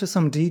go into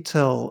some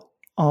detail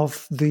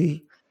of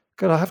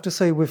I have to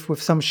say with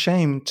some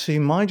shame to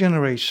my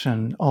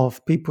generation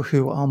of people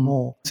who are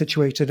more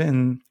situated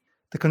in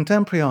the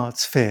contemporary art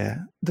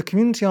sphere, the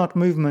community art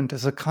movement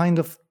is a kind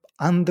of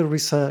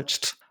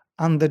under-researched,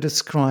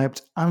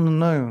 under-described,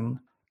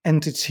 unknown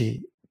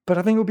entity. But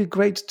I think it would be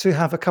great to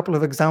have a couple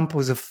of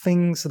examples of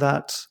things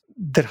that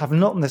have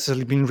not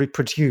necessarily been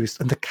reproduced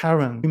and the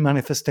current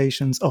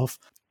manifestations of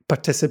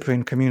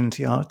participatory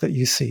community art that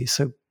you see.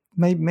 So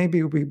maybe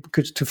it would be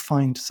good to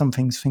find some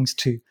things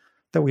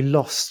that we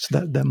lost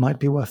that might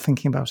be worth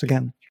thinking about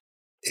again.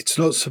 It's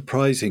not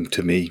surprising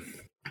to me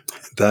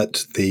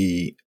that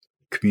the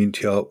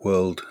community art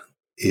world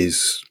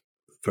is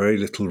very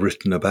little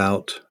written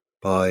about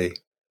by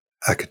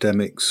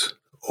academics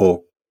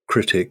or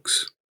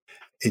critics.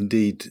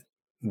 Indeed,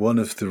 one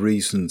of the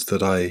reasons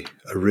that I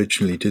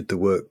originally did the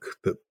work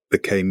that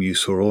became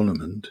Use or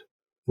Ornament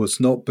was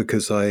not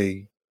because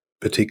I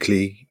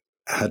particularly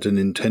had an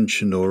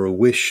intention or a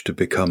wish to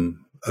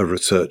become a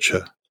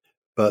researcher,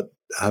 but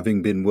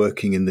having been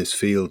working in this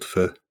field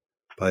for,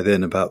 by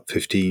then, about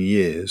 15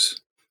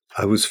 years,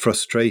 I was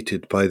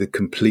frustrated by the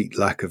complete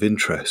lack of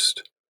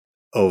interest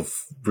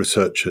of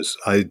researchers.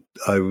 I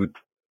would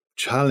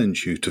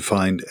challenge you to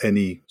find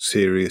any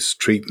serious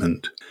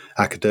treatment,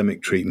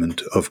 academic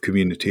treatment of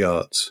community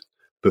arts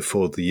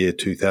before the year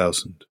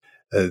 2000.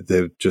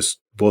 There just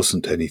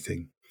wasn't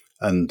anything.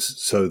 And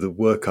so the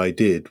work I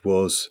did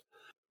was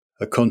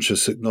a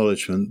conscious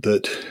acknowledgement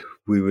that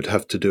we would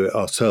have to do it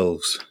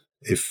ourselves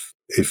if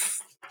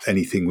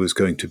anything was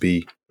going to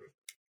be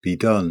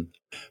done.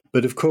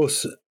 But of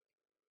course,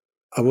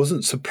 I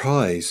wasn't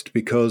surprised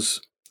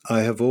because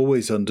I have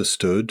always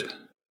understood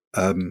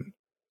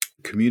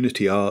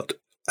community art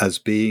as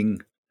being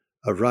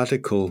a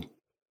radical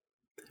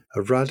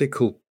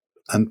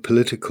and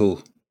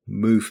political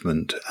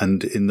movement.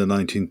 And in the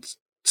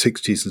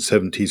 1960s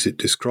and 70s, it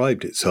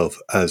described itself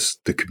as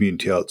the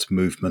community arts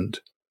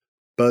movement.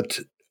 But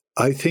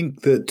I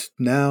think that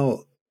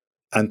now,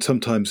 and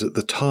sometimes at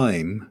the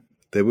time,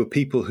 there were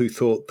people who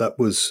thought that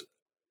was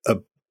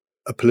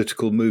a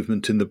political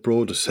movement in the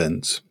broader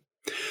sense.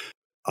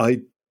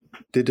 I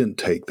didn't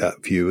take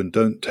that view and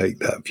don't take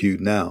that view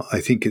now. I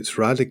think its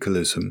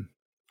radicalism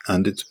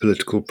and its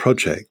political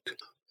project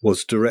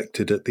was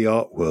directed at the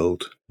art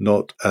world,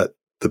 not at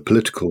the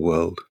political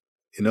world.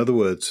 In other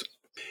words,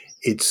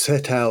 it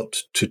set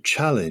out to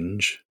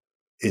challenge,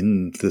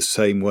 in the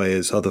same way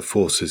as other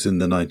forces in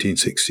the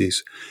 1960s,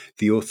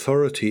 the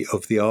authority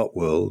of the art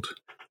world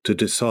to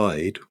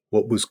decide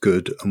what was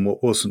good and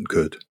what wasn't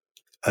good.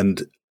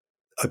 And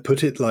I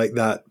put it like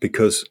that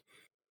because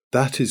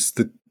that is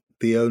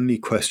the only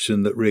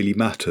question that really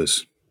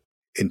matters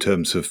in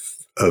terms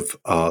of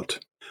art.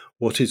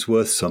 What is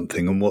worth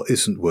something and what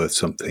isn't worth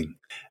something?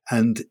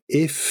 And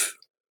if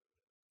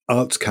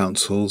arts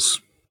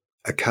councils,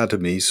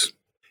 academies,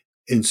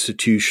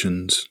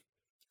 institutions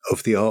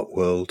of the art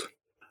world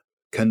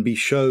can be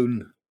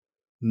shown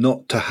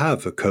not to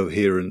have a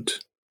coherent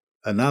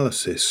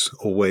analysis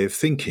or way of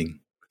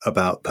thinking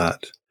about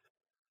that,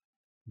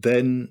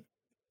 then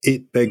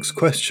it begs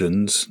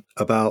questions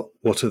about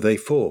what are they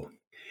for.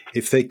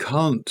 If they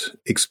can't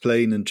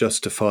explain and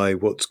justify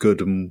what's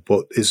good and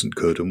what isn't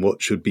good and what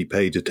should be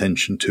paid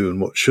attention to and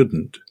what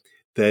shouldn't,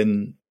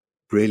 then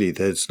really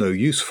there's no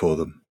use for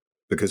them,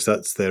 because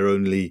that's their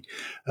only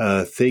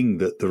thing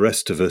that the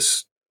rest of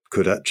us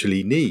could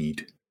actually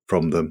need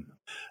from them.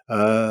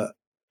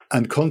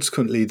 And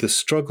consequently, the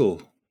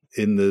struggle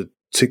in the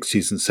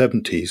 60s and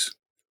 70s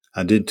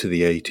and into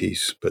the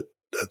 80s, but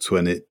that's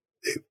when it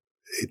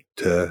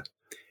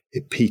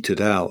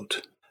petered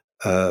out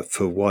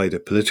for wider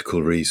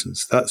political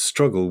reasons. That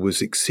struggle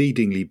was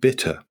exceedingly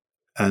bitter,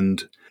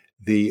 and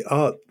the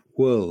art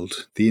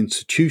world, the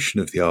institution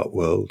of the art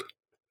world,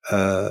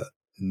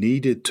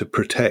 needed to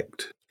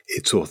protect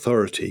its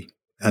authority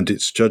and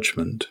its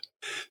judgment.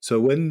 So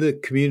when the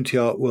community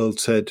art world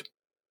said,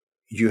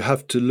 you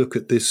have to look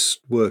at this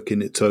work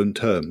in its own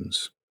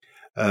terms,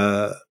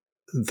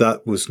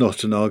 that was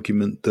not an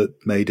argument that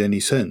made any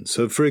sense.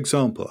 So, for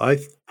example, I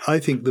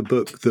think the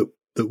book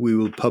that we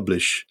will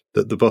publish,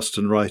 that the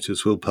Boston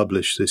writers will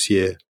publish this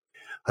year,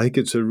 I think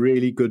it's a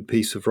really good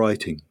piece of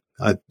writing.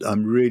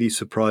 I'm really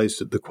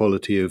surprised at the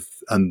quality of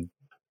and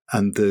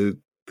the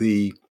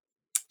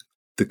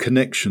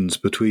connections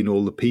between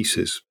all the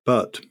pieces.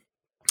 But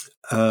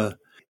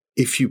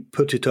if you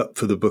put it up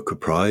for the Booker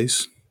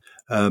Prize,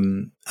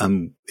 and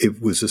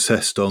it was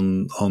assessed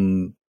on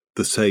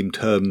the same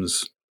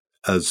terms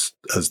as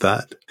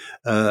that,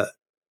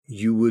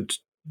 you would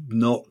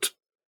not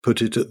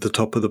put it at the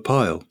top of the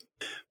pile.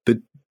 But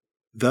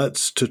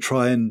that's to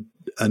try and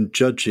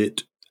judge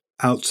it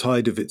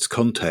outside of its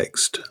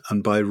context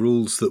and by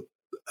rules that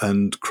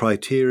and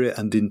criteria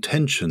and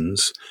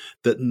intentions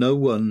that no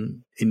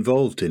one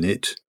involved in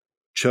it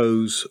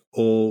chose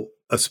or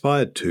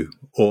aspired to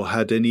or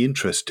had any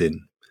interest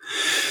in.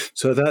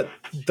 So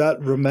that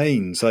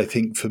remains, I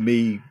think, for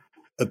me,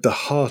 at the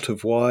heart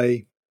of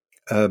why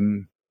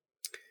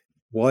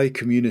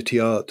community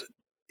art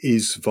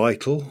is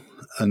vital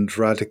and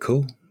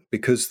radical,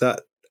 because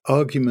that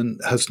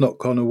argument has not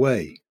gone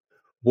away.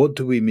 What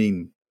do we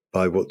mean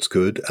by what's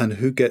good, and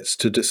who gets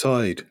to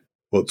decide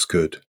what's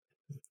good?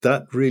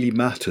 That really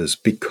matters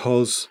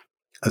because,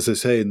 as I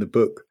say in the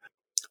book,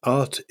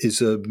 art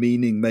is a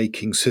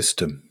meaning-making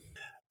system.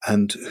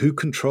 And who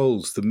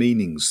controls the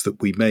meanings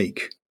that we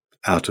make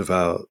out of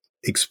our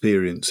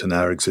experience and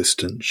our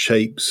existence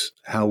shapes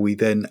how we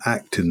then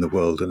act in the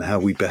world and how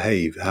we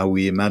behave, how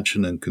we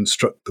imagine and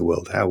construct the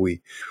world, how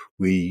we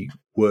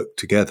work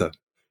together.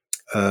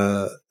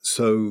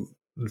 So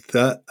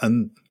that,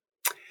 and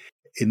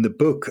in the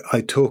book,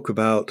 I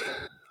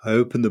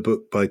open the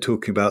book by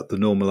talking about the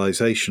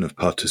normalization of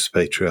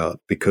participatory art,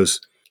 because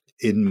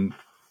in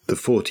the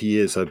 40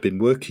 years I've been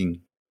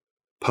working,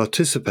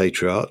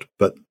 participatory art,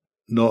 but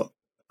not,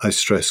 I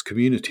stress,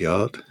 community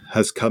art,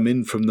 has come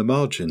in from the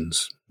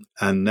margins.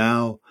 And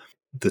now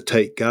the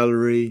Tate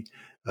Gallery,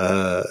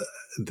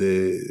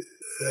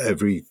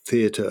 every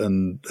theatre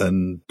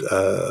and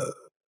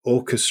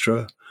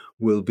orchestra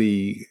will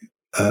be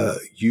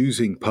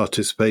using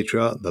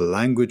participatory art, the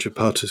language of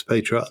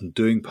participatory art, and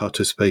doing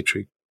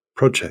participatory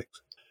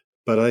projects.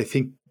 But I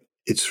think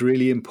it's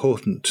really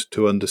important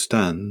to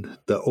understand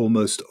that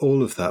almost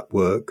all of that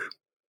work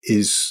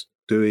is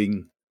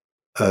doing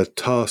a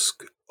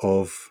task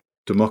of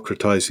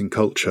democratizing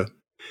culture.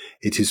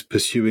 It is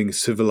pursuing a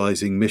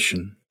civilizing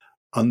mission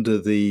under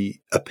the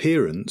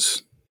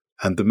appearance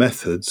and the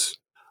methods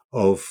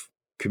of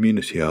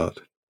community art.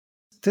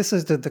 This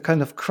is the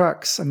kind of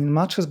crux. I mean,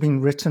 much has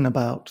been written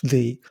about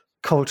the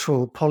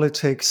cultural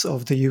politics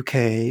of the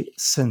UK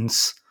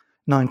since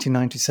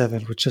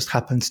 1997, which just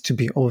happens to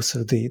be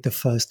also the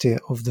first year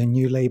of the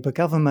new Labour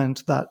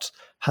government that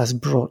has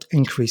brought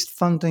increased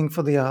funding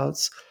for the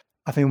arts.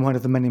 I think one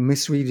of the many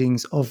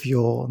misreadings of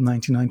your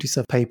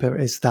 1997 paper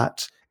is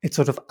that it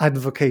sort of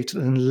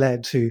advocated and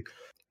led to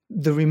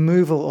the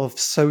removal of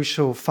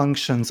social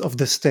functions of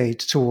the state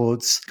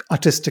towards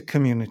artistic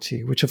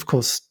community, which of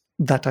course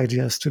that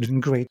idea stood in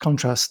great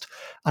contrast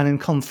and in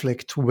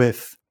conflict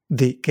with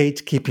the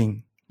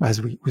gatekeeping,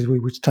 as we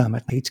would term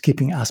it,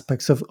 gatekeeping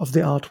aspects of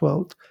the art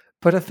world.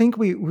 But I think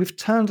we've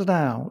turned it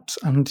out,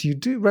 and you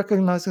do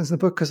recognize this in the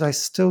book, because I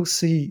still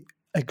see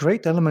a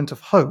great element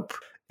of hope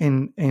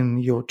in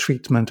your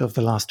treatment of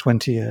the last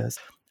 20 years.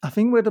 I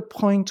think we're at a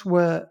point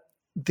where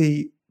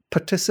the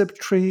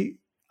participatory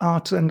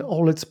art and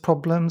all its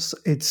problems,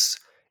 its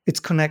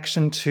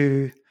connection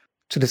to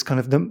this kind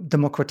of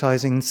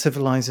democratizing,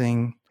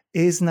 civilizing,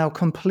 is now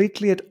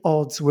completely at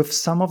odds with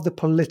some of the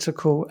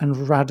political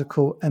and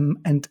radical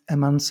and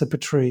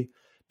emancipatory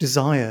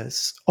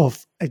desires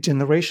of a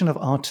generation of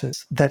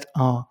artists that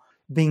are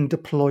being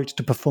deployed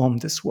to perform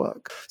this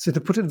work. So to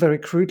put it very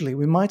crudely,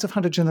 we might have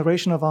had a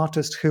generation of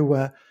artists who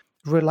were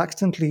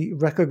reluctantly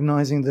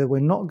recognizing that we're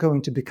not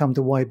going to become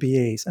the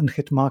YBAs and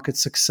hit market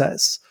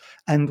success,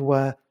 and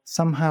were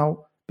somehow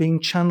being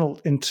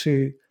channeled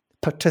into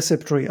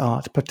participatory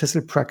art,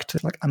 participatory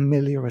practice, like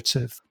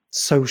ameliorative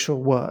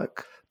social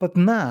work. But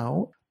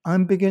now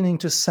I'm beginning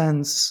to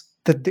sense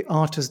that the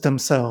artists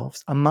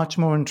themselves are much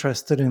more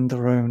interested in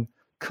their own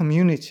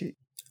community.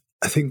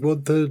 I think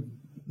what the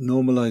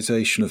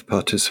normalization of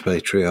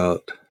participatory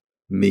art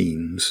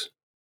means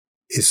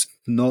is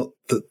not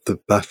that the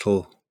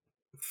battle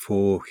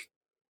for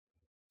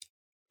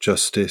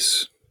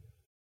justice,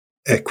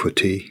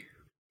 equity,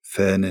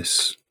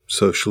 fairness,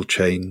 social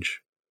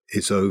change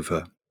is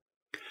over,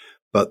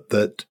 but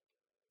that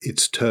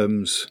its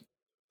terms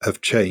have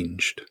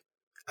changed,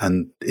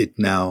 and it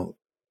now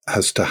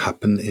has to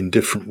happen in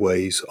different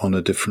ways on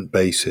a different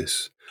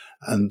basis.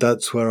 And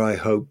that's where I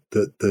hope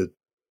that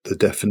the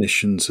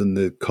definitions and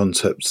the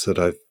concepts that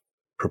I've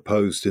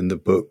proposed in the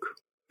book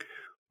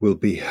will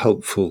be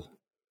helpful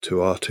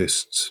to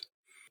artists.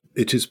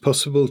 It is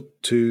possible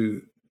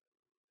to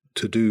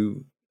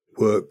do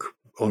work,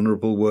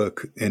 honourable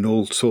work, in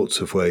all sorts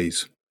of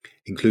ways,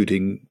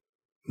 including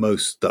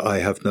most that I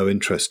have no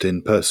interest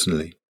in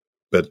personally.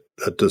 But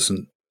that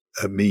doesn't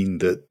mean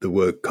that the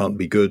work can't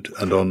be good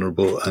and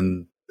honourable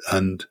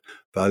and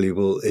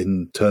valuable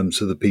in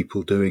terms of the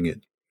people doing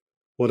it.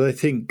 What I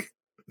think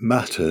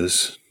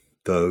matters,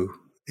 though,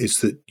 is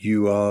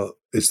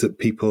that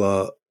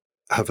people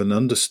have an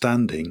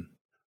understanding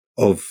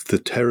of the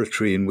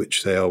territory in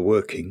which they are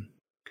working,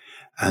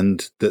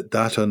 and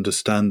that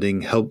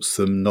understanding helps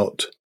them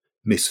not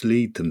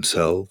mislead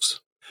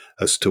themselves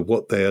as to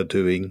what they are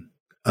doing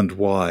and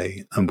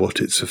why, and what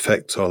its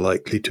effects are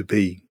likely to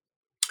be.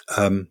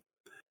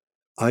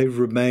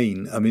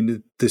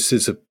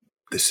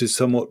 This is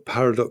somewhat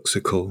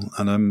paradoxical,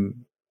 and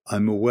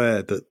I'm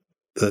aware that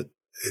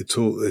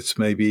it's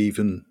maybe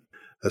even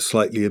a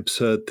slightly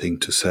absurd thing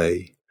to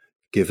say,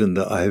 given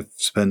that I have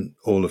spent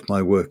all of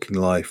my working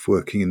life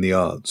working in the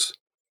arts.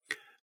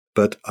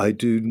 But I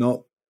do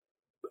not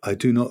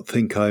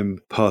think I'm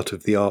part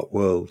of the art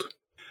world.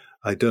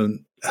 I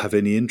don't have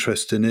any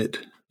interest in it.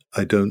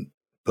 I don't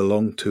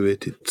belong to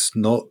it. It's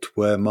not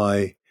where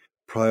my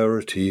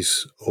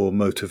priorities or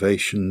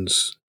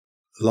motivations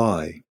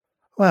lie.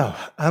 Well,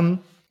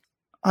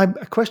 a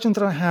question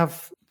that I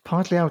have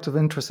partly out of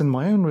interest in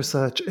my own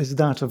research is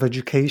that of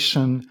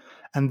education,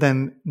 and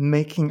then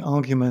making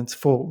arguments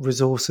for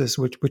resources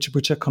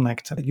which are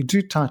connected. You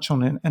do touch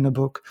on it in a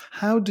book.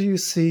 How do you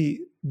see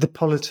the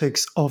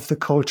politics of the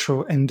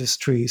cultural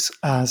industries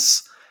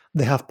as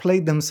they have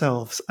played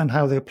themselves and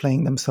how they're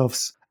playing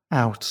themselves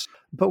out?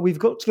 But we've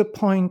got to the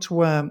point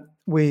where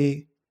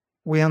we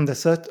under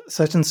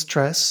certain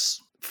stress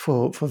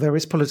for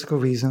various political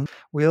reasons.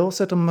 We're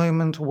also at a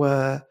moment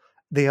where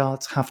the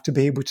arts have to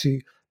be able to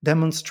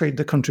demonstrate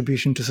the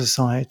contribution to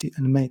society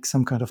and make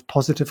some kind of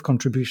positive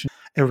contribution,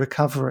 a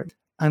recovery.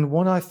 And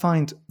what I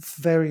find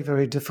very,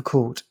 very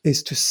difficult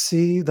is to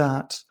see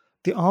that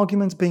the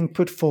arguments being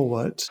put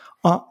forward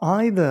are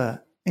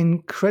either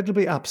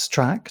incredibly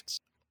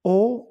abstract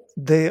or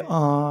they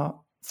are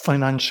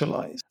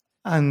financialized.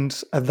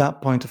 And at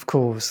that point, of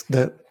course,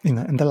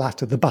 in the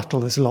latter, the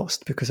battle is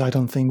lost, because I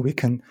don't think we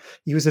can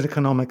use an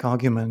economic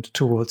argument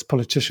towards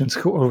politicians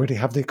who already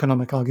have the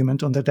economic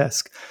argument on their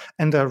desk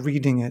and are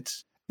reading it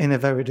in a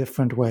very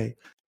different way.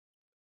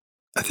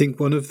 I think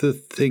one of the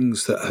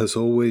things that has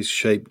always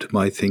shaped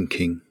my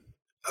thinking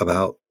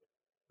about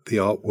the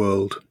art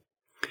world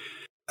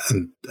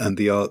and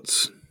the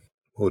arts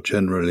more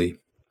generally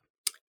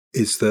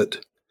is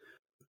that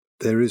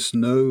there is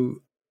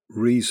no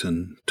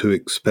reason to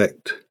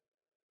expect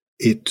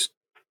it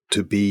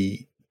to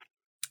be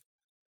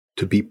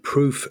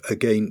proof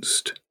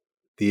against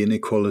the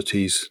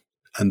inequalities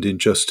and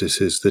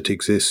injustices that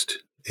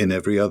exist in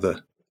every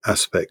other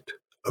aspect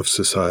of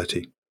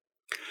society.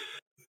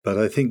 But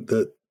I think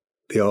that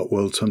the art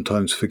world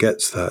sometimes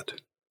forgets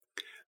that.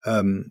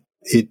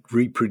 it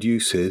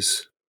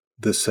reproduces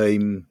the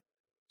same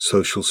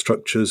social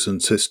structures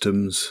and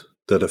systems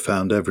that are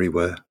found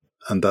everywhere.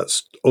 And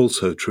that's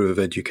also true of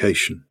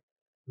education.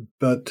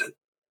 But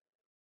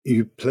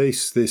you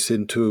place this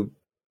into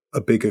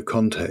a bigger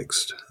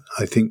context.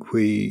 I think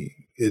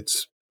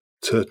it's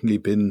certainly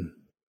been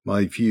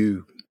my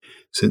view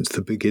since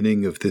the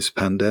beginning of this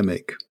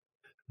pandemic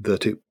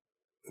that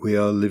we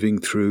are living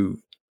through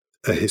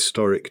a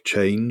historic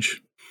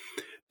change,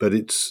 but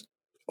it's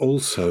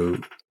also,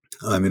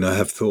 I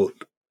have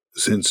thought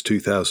since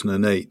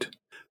 2008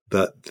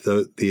 that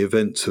the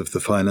events of the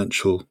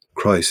financial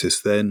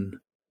crisis then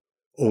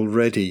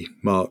already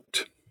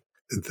marked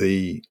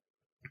the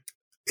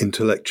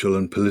intellectual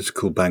and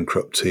political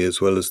bankruptcy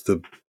as well as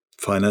the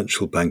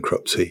financial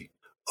bankruptcy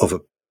of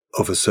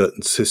a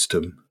certain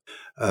system.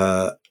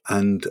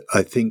 And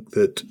I think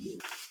that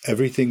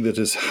everything that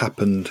has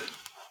happened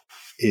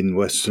in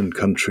Western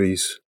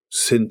countries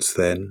since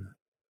then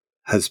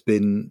has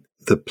been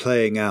the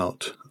playing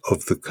out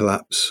of the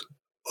collapse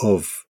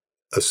of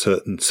a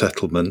certain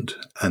settlement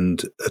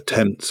and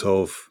attempts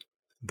of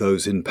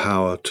those in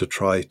power to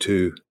try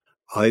to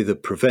either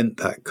prevent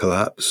that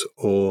collapse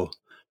or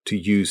to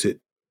use it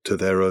to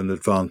their own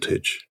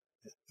advantage.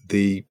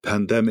 The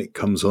pandemic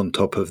comes on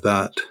top of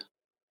that,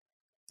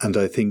 and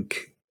I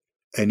think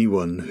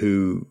anyone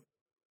who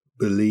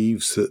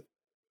believes that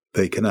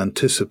they can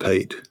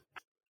anticipate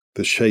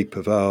the shape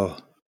of our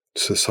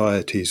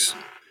societies,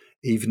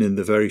 even in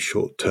the very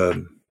short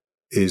term,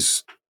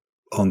 is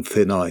on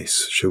thin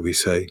ice, shall we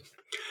say.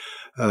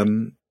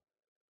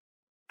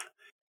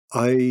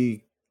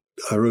 I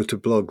wrote a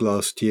blog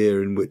last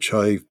year in which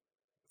I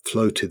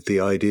floated the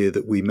idea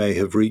that we may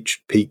have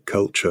reached peak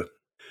culture.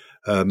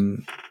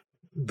 The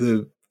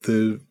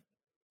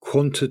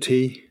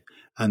quantity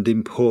and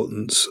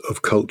importance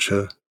of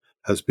culture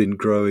has been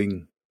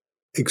growing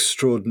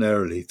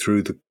extraordinarily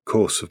through the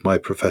course of my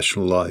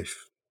professional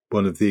life.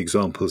 One of the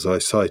examples I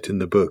cite in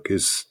the book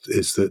is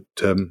that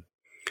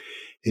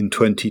in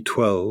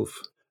 2012,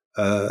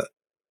 I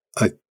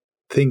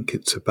think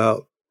it's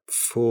about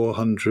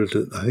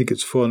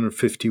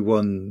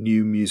 451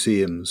 new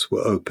museums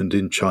were opened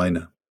in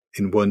China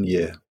in 1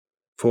 year.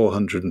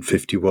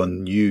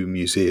 451 new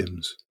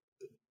museums.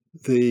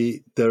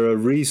 There are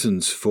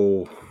reasons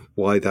for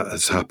why that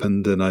has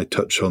happened, and I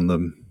touch on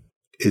them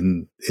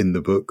in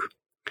the book.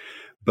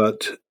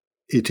 But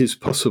it is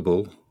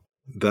possible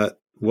that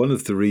one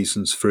of the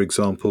reasons, for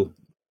example,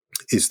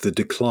 is the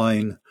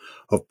decline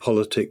of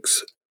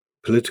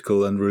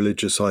political and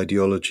religious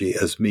ideology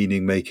as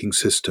meaning-making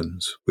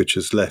systems, which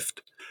has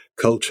left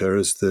culture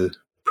as the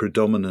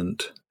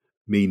predominant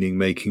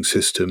meaning-making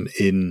system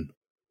in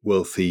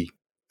the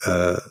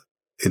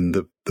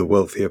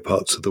wealthier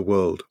parts of the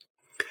world.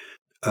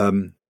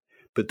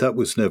 But that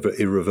was never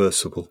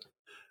irreversible.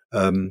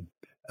 And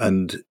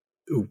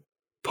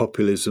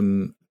populist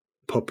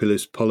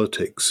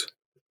politics,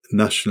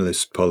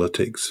 nationalist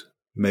politics,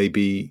 may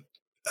be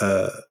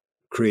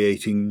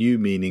creating new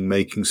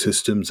meaning-making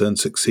systems and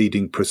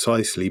succeeding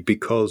precisely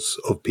because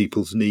of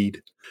people's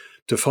need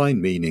to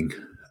find meaning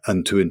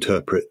and to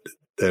interpret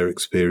their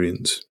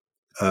experience.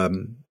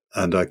 And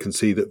I can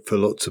see that for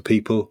lots of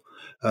people,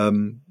 a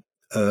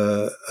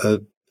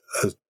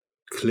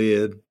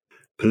clear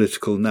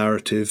political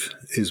narrative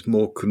is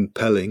more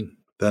compelling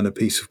than a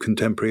piece of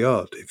contemporary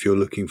art if you're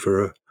looking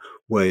for a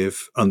way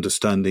of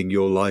understanding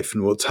your life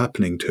and what's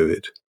happening to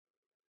it.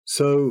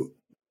 So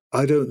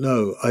I don't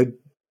know.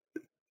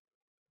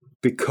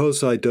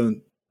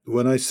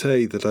 When I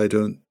say that I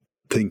don't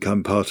think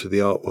I'm part of the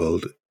art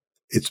world,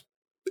 it's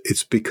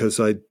because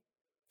I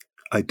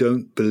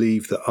don't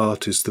believe that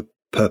art is the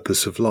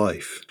purpose of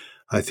life.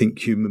 I think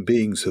human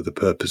beings are the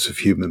purpose of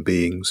human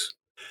beings,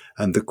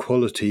 and the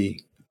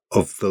quality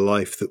of the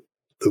life that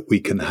we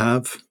can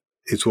have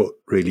is what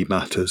really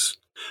matters.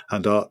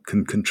 And art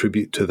can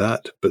contribute to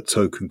that, but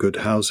so can good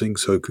housing,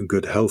 so can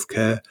good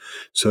healthcare,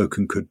 so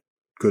can good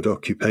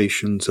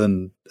occupations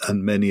and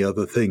many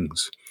other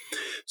things.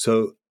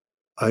 So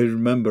I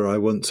remember I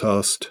once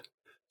asked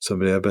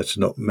somebody, I better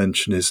not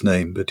mention his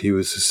name, but he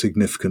was a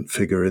significant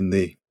figure in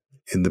the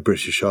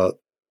British art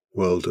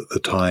world at the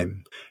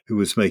time, who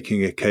was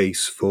making a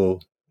case for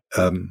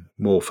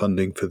more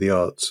funding for the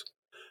arts.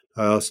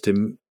 I asked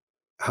him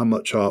how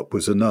much art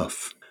was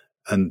enough,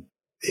 and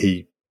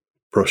he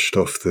brushed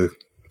off the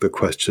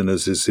question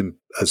as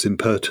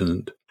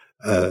impertinent,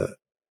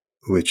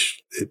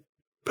 which it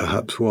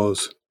perhaps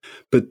was.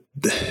 But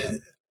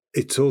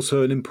it's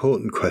also an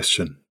important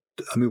question.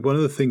 I mean, one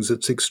of the things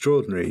that's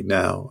extraordinary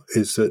now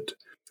is that,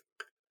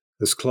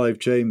 as Clive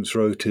James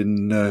wrote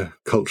in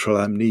Cultural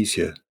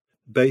Amnesia,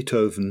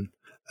 Beethoven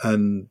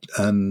and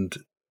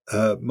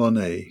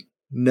Monet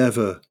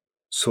never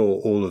saw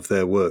all of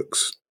their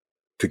works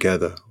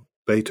together.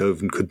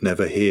 Beethoven could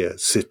never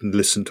sit and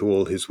listen to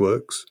all his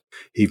works,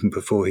 even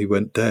before he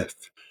went deaf.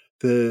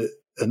 And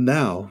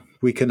now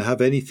we can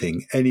have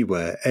anything,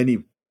 anywhere,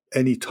 any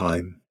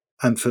time,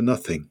 and for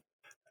nothing.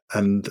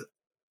 And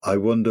I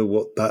wonder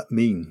what that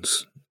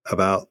means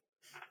about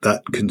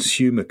that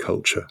consumer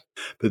culture.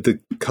 But the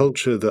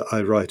culture that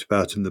I write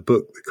about in the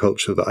book, the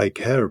culture that I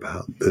care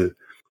about,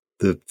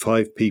 the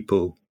 5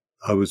 people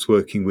I was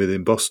working with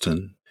in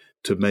Boston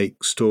to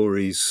make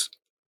stories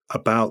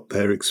about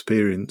their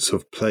experience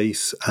of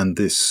place and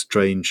this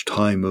strange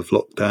time of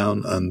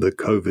lockdown and the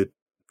COVID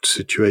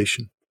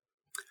situation.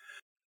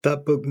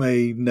 That book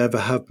may never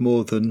have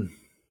more than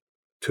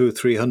 200 or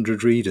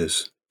 300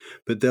 readers,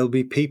 but there'll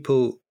be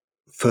people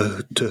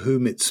to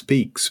whom it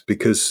speaks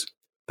because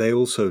they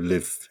also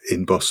live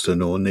in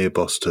Boston or near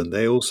Boston.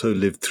 They also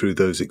lived through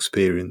those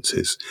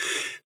experiences.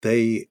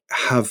 They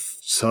have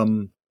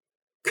some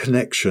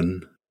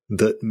connection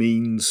that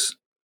means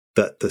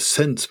that the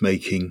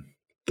sense-making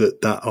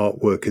that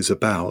artwork is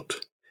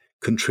about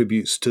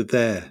contributes to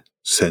their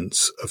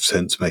sense of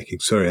sense-making.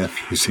 Sorry, I'm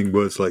using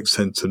words like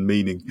sense and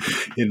meaning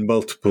in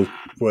multiple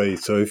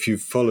ways. So if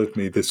you've followed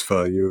me this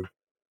far, you're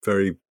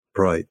very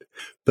bright.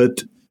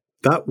 But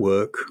that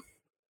work,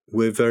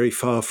 we're very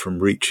far from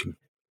reaching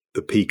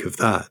the peak of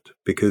that,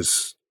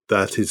 because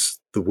that is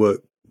the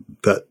work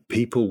that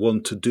people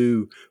want to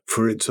do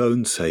for its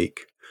own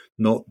sake,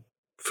 not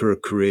for a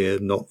career,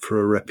 not for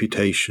a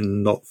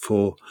reputation, not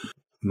for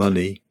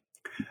money.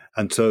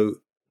 And so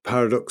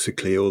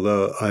paradoxically,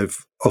 although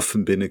I've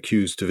often been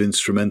accused of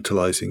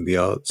instrumentalizing the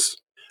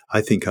arts,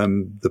 I think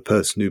I'm the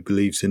person who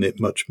believes in it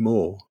much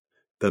more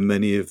than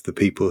many of the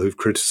people who've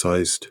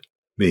criticized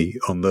me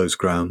on those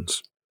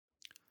grounds.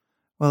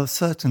 Well,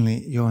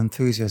 certainly your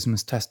enthusiasm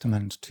is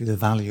testament to the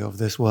value of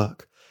this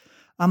work.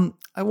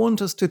 I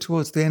want us to,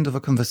 towards the end of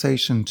a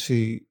conversation,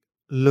 to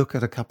look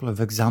at a couple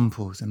of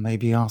examples and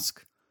maybe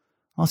ask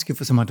you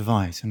for some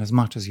advice. And as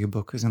much as your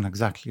book isn't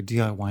exactly a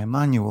DIY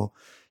manual,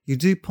 you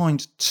do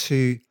point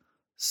to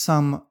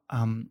some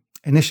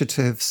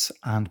initiatives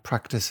and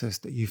practices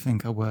that you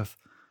think are worth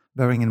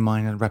bearing in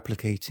mind and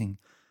replicating.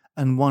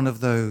 And one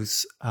of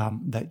those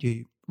that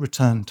you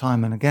return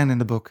time and again in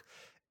the book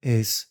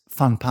is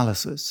fun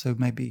palaces. So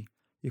maybe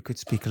you could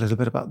speak a little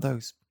bit about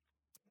those.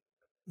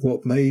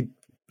 What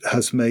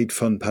has made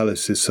Fun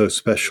Palaces so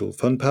special?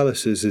 Fun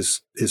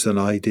Palaces is an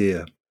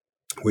idea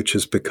which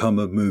has become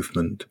a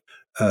movement.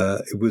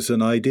 It was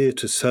an idea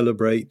to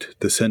celebrate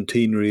the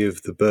centenary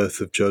of the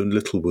birth of Joan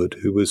Littlewood,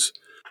 who was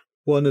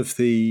one of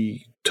the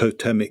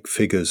totemic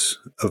figures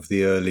of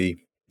the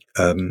early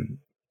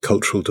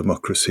cultural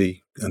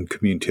democracy and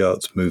community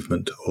arts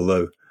movement,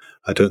 although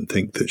I don't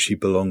think that she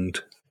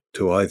belonged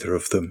to either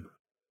of them,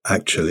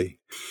 actually.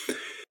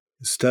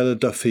 Stella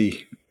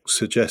Duffy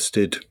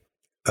suggested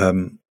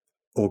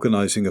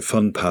organising a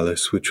fun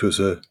palace, which was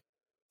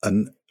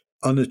an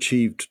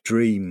unachieved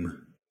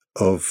dream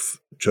of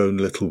Joan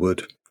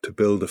Littlewood, to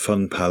build a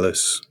fun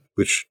palace,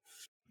 which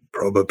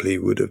probably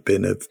would have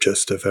been of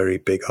just a very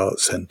big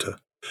art centre,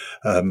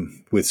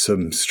 with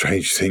some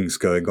strange things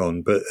going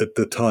on. But at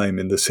the time,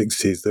 in the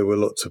 60s, there were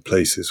lots of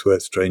places where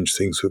strange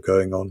things were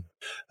going on.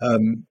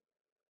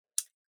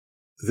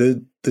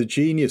 The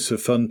genius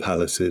of fun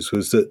palaces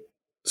was that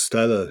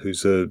Stella,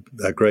 who's a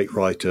great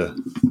writer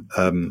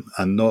and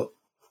not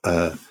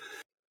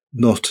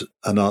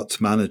an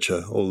arts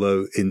manager,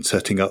 although in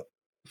setting up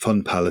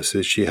fun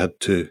palaces she had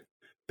to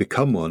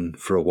become one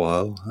for a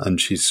while, and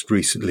she's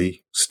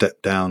recently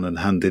stepped down and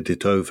handed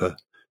it over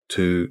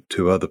to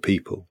other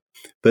people.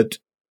 But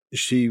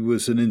she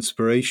was an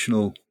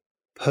inspirational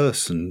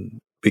person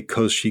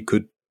because she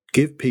could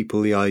give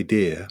people the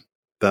idea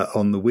that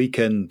on the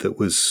weekend that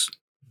was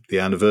the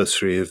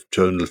anniversary of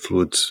Joan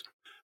Littlewood's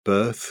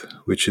birth,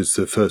 which is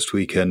the first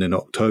weekend in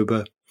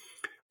October,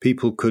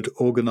 people could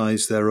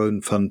organise their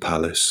own fun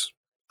palace.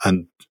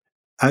 And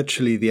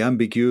actually the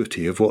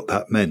ambiguity of what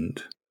that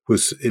meant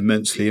was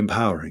immensely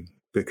empowering,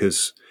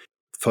 because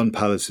fun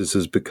palaces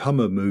has become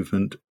a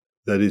movement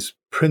that is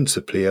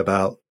principally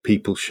about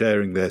people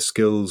sharing their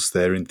skills,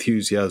 their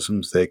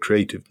enthusiasms, their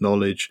creative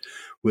knowledge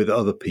with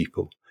other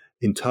people,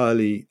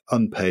 entirely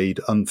unpaid,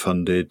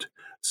 unfunded,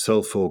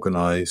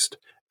 self-organised,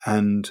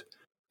 and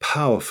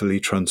powerfully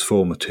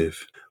transformative.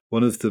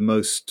 One of the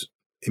most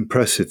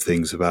impressive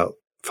things about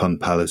fun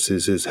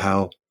palaces is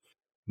how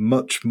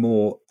much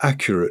more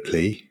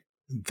accurately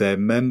their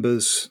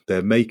members,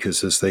 their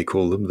makers as they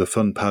call them, the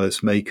fun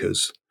palace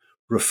makers,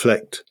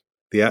 reflect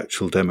the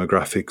actual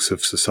demographics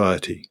of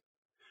society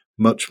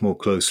much more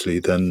closely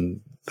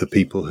than the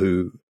people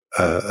who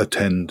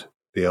attend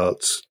the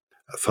arts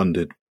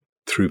funded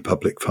through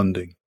public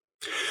funding.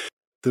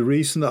 The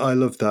reason that I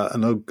love that,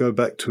 and I'll go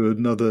back to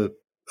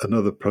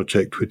another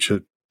project which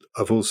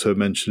I've also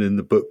mentioned in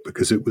the book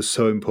because it was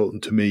so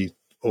important to me,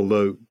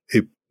 although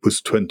it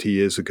was 20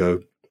 years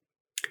ago.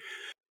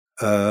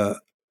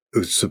 It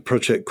was a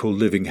project called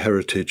Living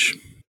Heritage,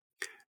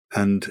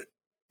 and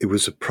it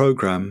was a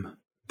program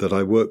that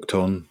I worked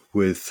on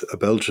with a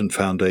Belgian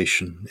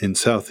foundation in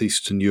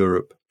southeastern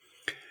Europe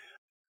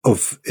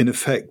of, in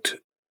effect,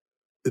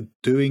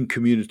 doing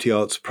community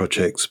arts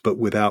projects but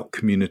without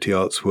community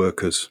arts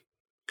workers,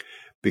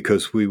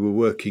 because we were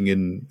working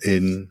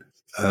in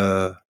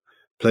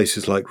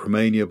places like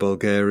Romania,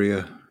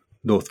 Bulgaria,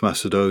 North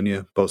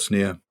Macedonia,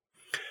 Bosnia,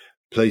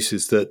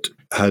 places that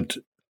had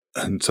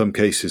in some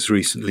cases,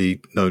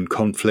 recently known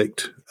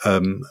conflict,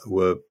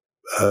 were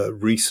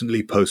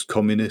recently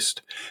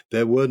post-communist.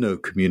 There were no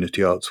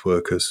community arts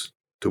workers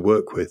to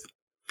work with.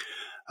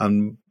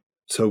 And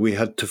so we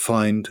had to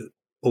find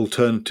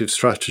alternative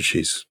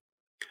strategies.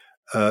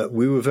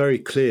 We were very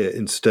clear,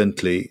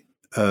 incidentally,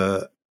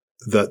 that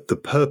the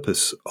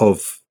purpose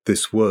of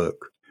this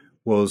work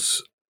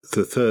was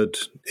the third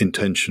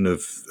intention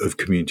of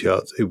community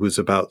arts. It was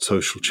about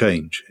social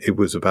change. It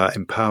was about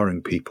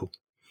empowering people.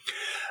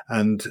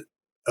 And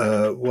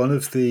one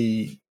of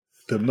the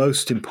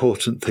most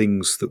important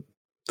things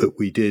that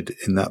we did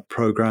in that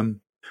program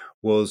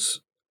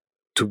was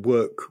to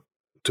work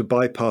to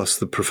bypass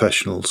the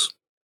professionals.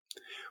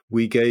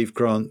 We gave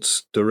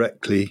grants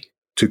directly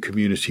to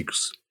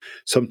communities.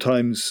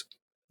 Sometimes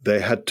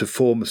they had to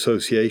form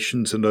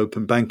associations and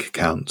open bank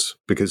accounts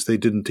because they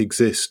didn't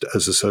exist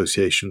as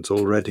associations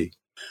already.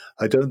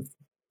 I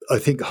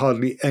think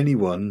hardly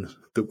anyone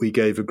that we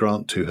gave a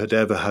grant to had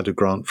ever had a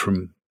grant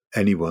from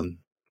anyone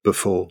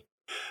before.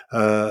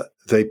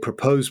 They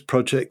proposed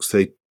projects,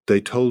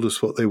 they told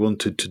us what they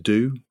wanted to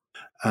do,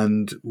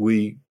 and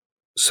we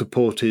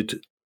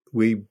supported.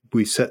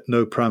 We set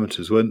no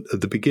parameters. When at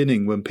the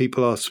beginning, when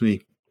people asked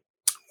me,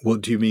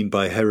 "What do you mean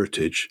by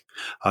heritage?"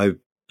 I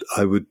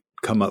would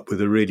come up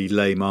with a really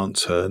lame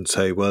answer and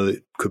say, "Well,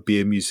 it could be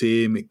a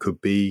museum, it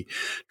could be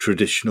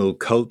traditional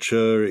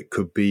culture, it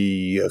could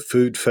be a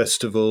food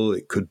festival,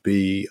 it could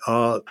be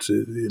art."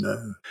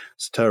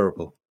 It's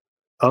terrible.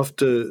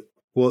 After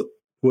what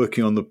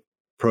working on the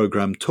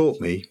program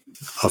taught me,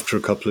 after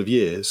a couple of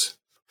years,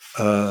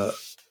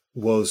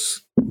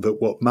 was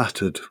that what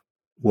mattered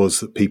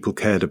was that people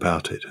cared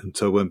about it. And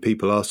so when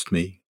people asked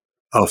me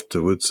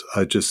afterwards,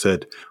 I just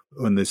said,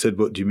 when they said,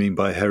 "What do you mean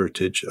by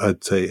heritage?"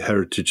 I'd say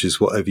heritage is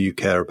whatever you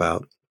care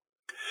about.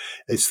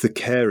 It's the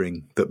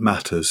caring that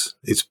matters.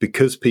 It's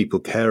because people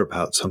care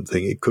about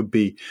something. It could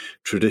be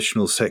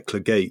traditional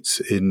secular gates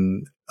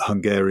in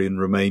Hungary and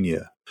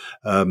Romania.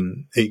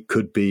 It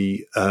could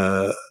be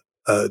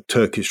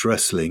Turkish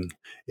wrestling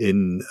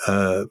in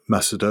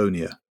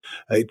Macedonia.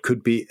 It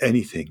could be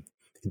anything.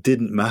 It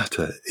didn't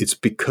matter. It's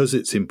because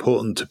it's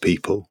important to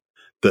people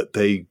that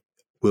they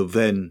will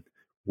then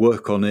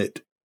work on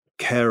it,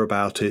 care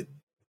about it,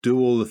 do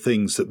all the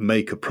things that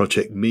make a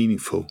project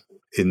meaningful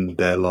in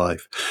their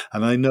life.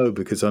 And I know,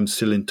 because I'm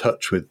still in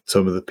touch with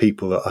some of the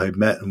people that I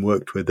met and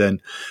worked with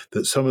then,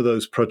 that some of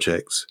those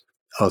projects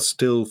are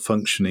still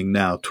functioning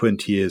now,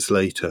 20 years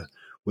later,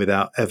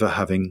 without ever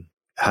having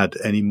had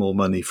any more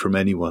money from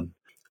anyone.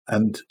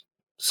 And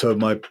so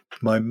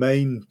my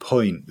main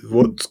point,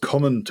 what's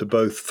common to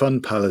both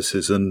fun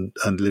palaces and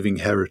living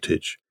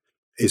heritage,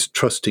 is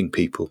trusting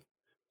people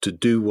to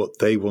do what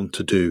they want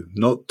to do,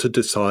 not to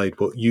decide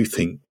what you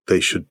think they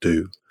should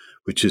do,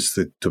 which is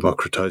the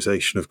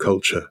democratization of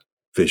culture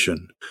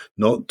vision,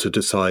 not to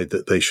decide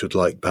that they should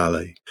like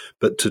ballet,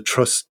 but to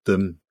trust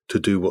them to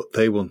do what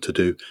they want to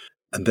do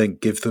and then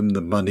give them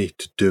the money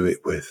to do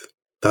it with.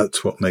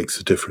 That's what makes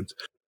a difference.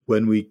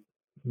 When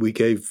we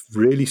gave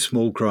really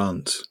small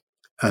grants,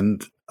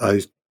 and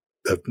I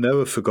have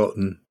never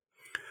forgotten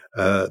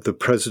the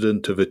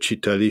president of a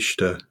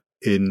Citalista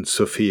in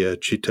Sofia.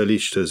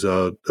 Citalistas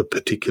are a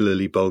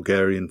particularly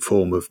Bulgarian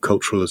form of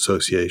cultural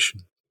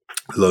association,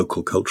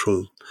 local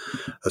cultural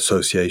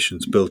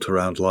associations built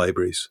around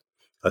libraries.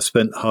 I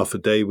spent half a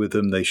day with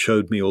them. They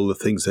showed me all the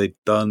things they'd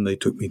done. They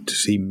took me to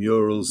see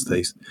murals.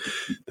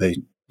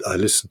 I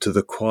listened to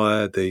the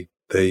choir. I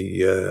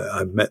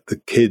met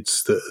the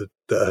kids that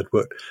had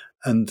worked.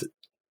 And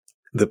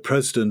the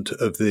president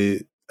of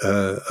the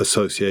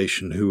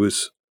association, who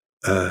was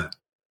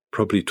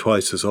probably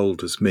twice as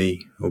old as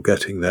me, or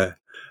getting there,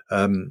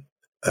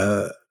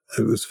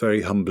 it was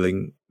very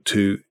humbling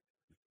to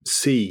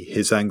see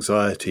his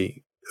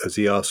anxiety as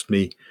he asked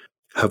me,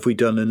 "Have we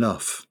done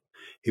enough?"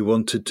 He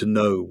wanted to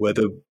know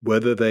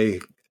whether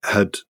they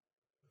had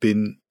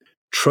been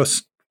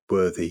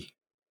trustworthy,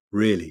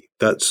 really.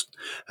 What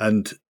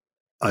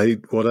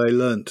I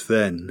learnt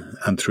then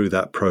and through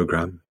that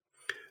program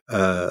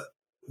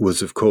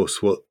was, of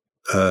course, what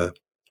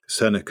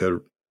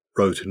Seneca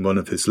wrote in one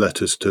of his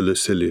letters to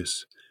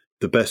Lucilius.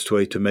 The best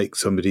way to make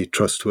somebody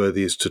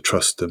trustworthy is to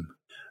trust them.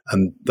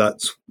 And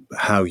that's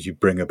how you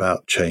bring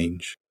about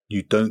change.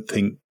 You don't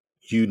think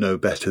you know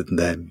better than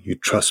them. You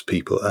trust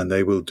people, and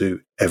they will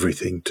do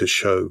everything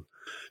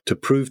to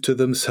prove to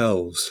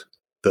themselves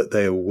that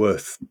they are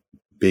worth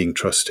being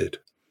trusted.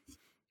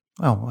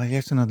 Oh, well,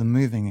 yet another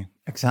moving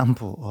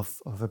example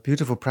of a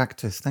beautiful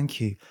practice.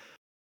 Thank you.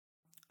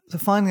 So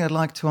finally, I'd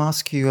like to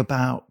ask you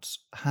about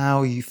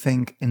how you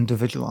think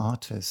individual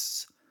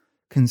artists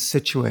can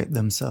situate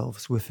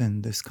themselves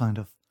within this kind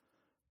of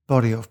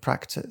body of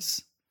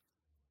practice.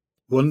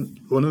 One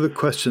of the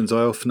questions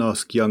I often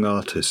ask young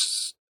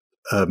artists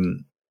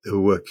who are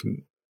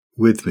working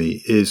with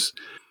me is,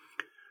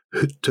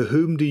 to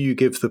whom do you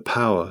give the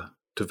power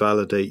to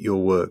validate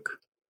your work?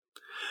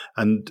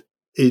 And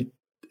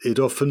it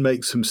often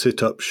makes them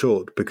sit up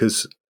short,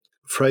 because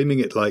framing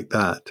it like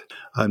that,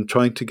 I'm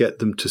trying to get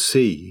them to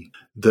see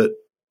that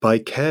by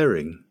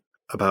caring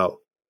about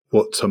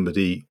what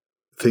somebody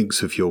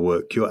thinks of your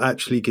work. You're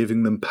actually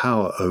giving them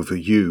power over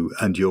you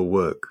and your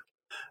work.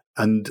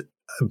 And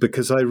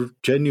because I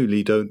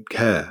genuinely don't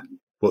care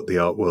what the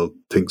art world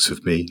thinks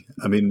of me.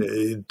 I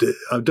mean,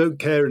 I don't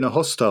care in a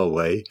hostile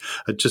way.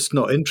 I'm just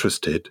not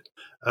interested.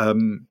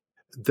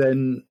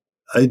 Then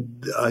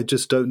I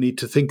just don't need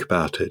to think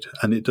about it,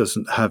 and it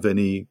doesn't have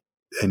any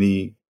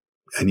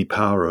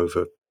power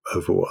over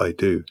what I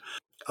do.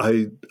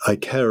 I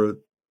care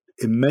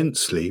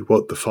immensely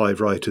what the 5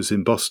 writers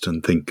in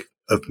Boston think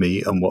of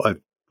me and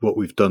what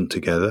we've done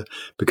together,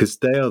 because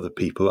they are the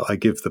people I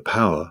give the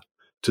power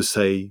to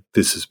say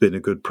this has been a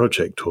good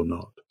project or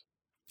not.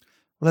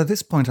 Well, at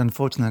this point,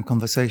 unfortunately, the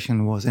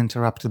conversation was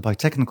interrupted by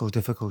technical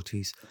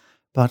difficulties,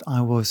 but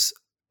I was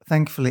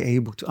thankfully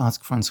able to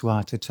ask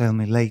François to tell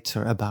me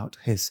later about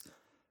his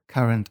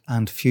current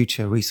and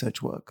future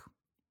research work.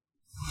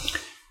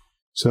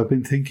 So I've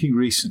been thinking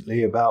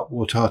recently about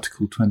what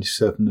Article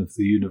 27 of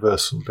the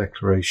Universal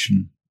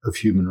Declaration of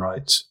Human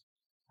Rights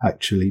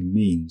actually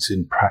means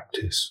in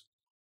practice.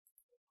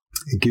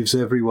 It gives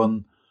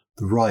everyone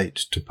the right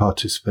to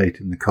participate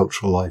in the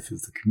cultural life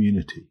of the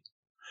community.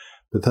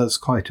 But that's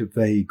quite a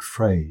vague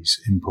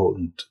phrase,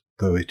 important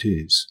though it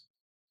is.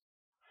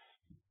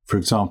 For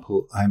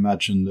example, I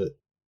imagine that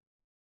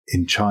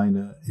in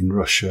China, in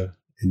Russia,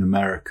 in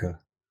America,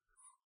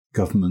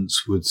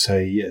 governments would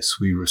say, yes,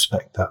 we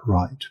respect that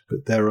right,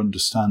 but their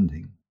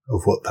understanding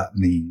of what that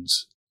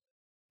means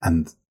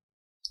and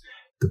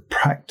the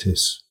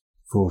practice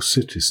for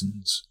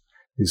citizens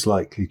is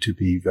likely to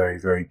be very,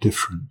 very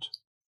different.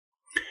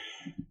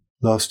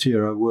 Last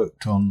year, I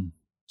worked on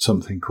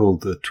something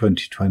called the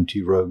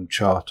 2020 Rome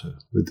Charter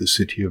with the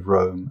City of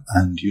Rome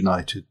and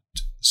United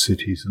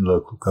Cities and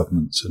Local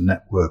Governments, a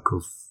network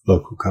of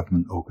local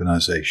government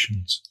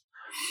organisations.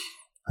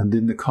 And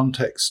in the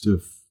context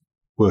of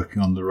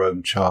working on the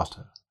Rome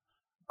Charter,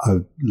 I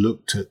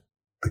looked at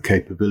the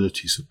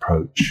capabilities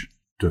approach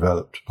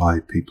developed by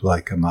people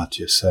like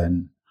Amartya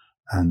Sen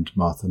and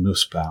Martha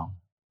Nussbaum.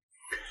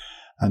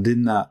 And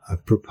in that, I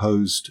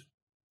proposed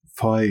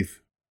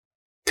 5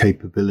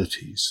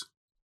 capabilities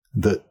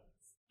that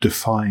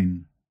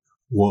define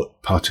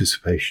what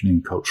participation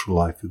in cultural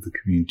life of the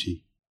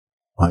community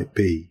might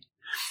be.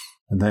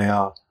 And they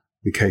are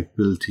the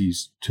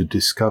capabilities to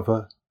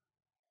discover,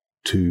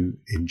 to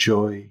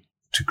enjoy,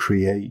 to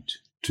create,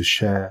 to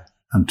share,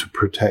 and to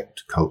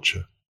protect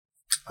culture.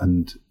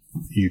 And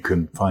you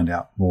can find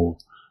out more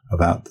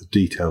about the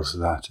details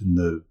of that in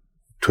the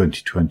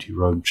 2020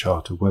 Rome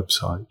Charter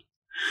website.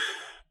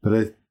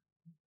 But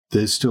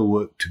there's still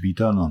work to be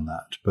done on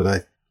that. But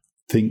I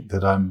think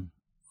that I'm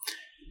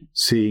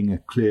seeing a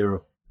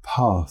clearer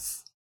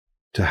path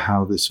to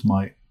how this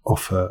might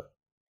offer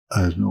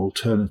an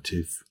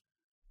alternative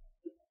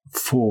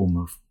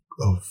form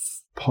of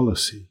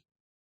policy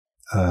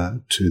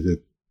to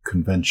the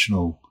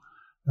conventional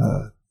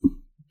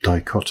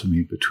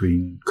dichotomy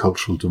between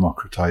cultural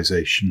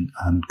democratization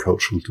and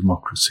cultural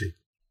democracy.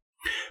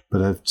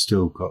 But I've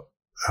still got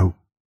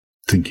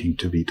thinking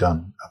to be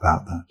done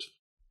about that.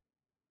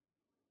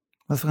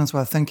 Well,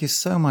 François, thank you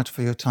so much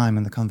for your time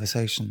in the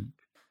conversation.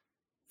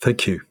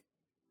 Thank you.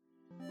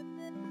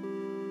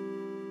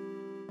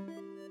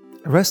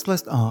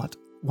 Restless Art,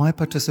 Why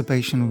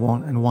Participation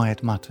Won and Why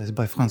It Matters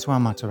by François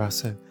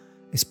Matarasso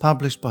is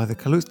published by the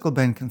Calouste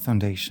Gulbenkian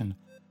Foundation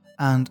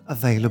and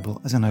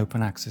available as an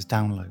open access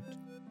download.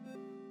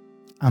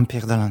 I'm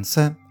Pierre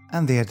Delancey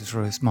and the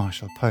editor is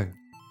Marshall Poe.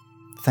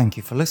 Thank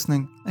you for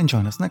listening and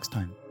join us next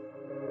time.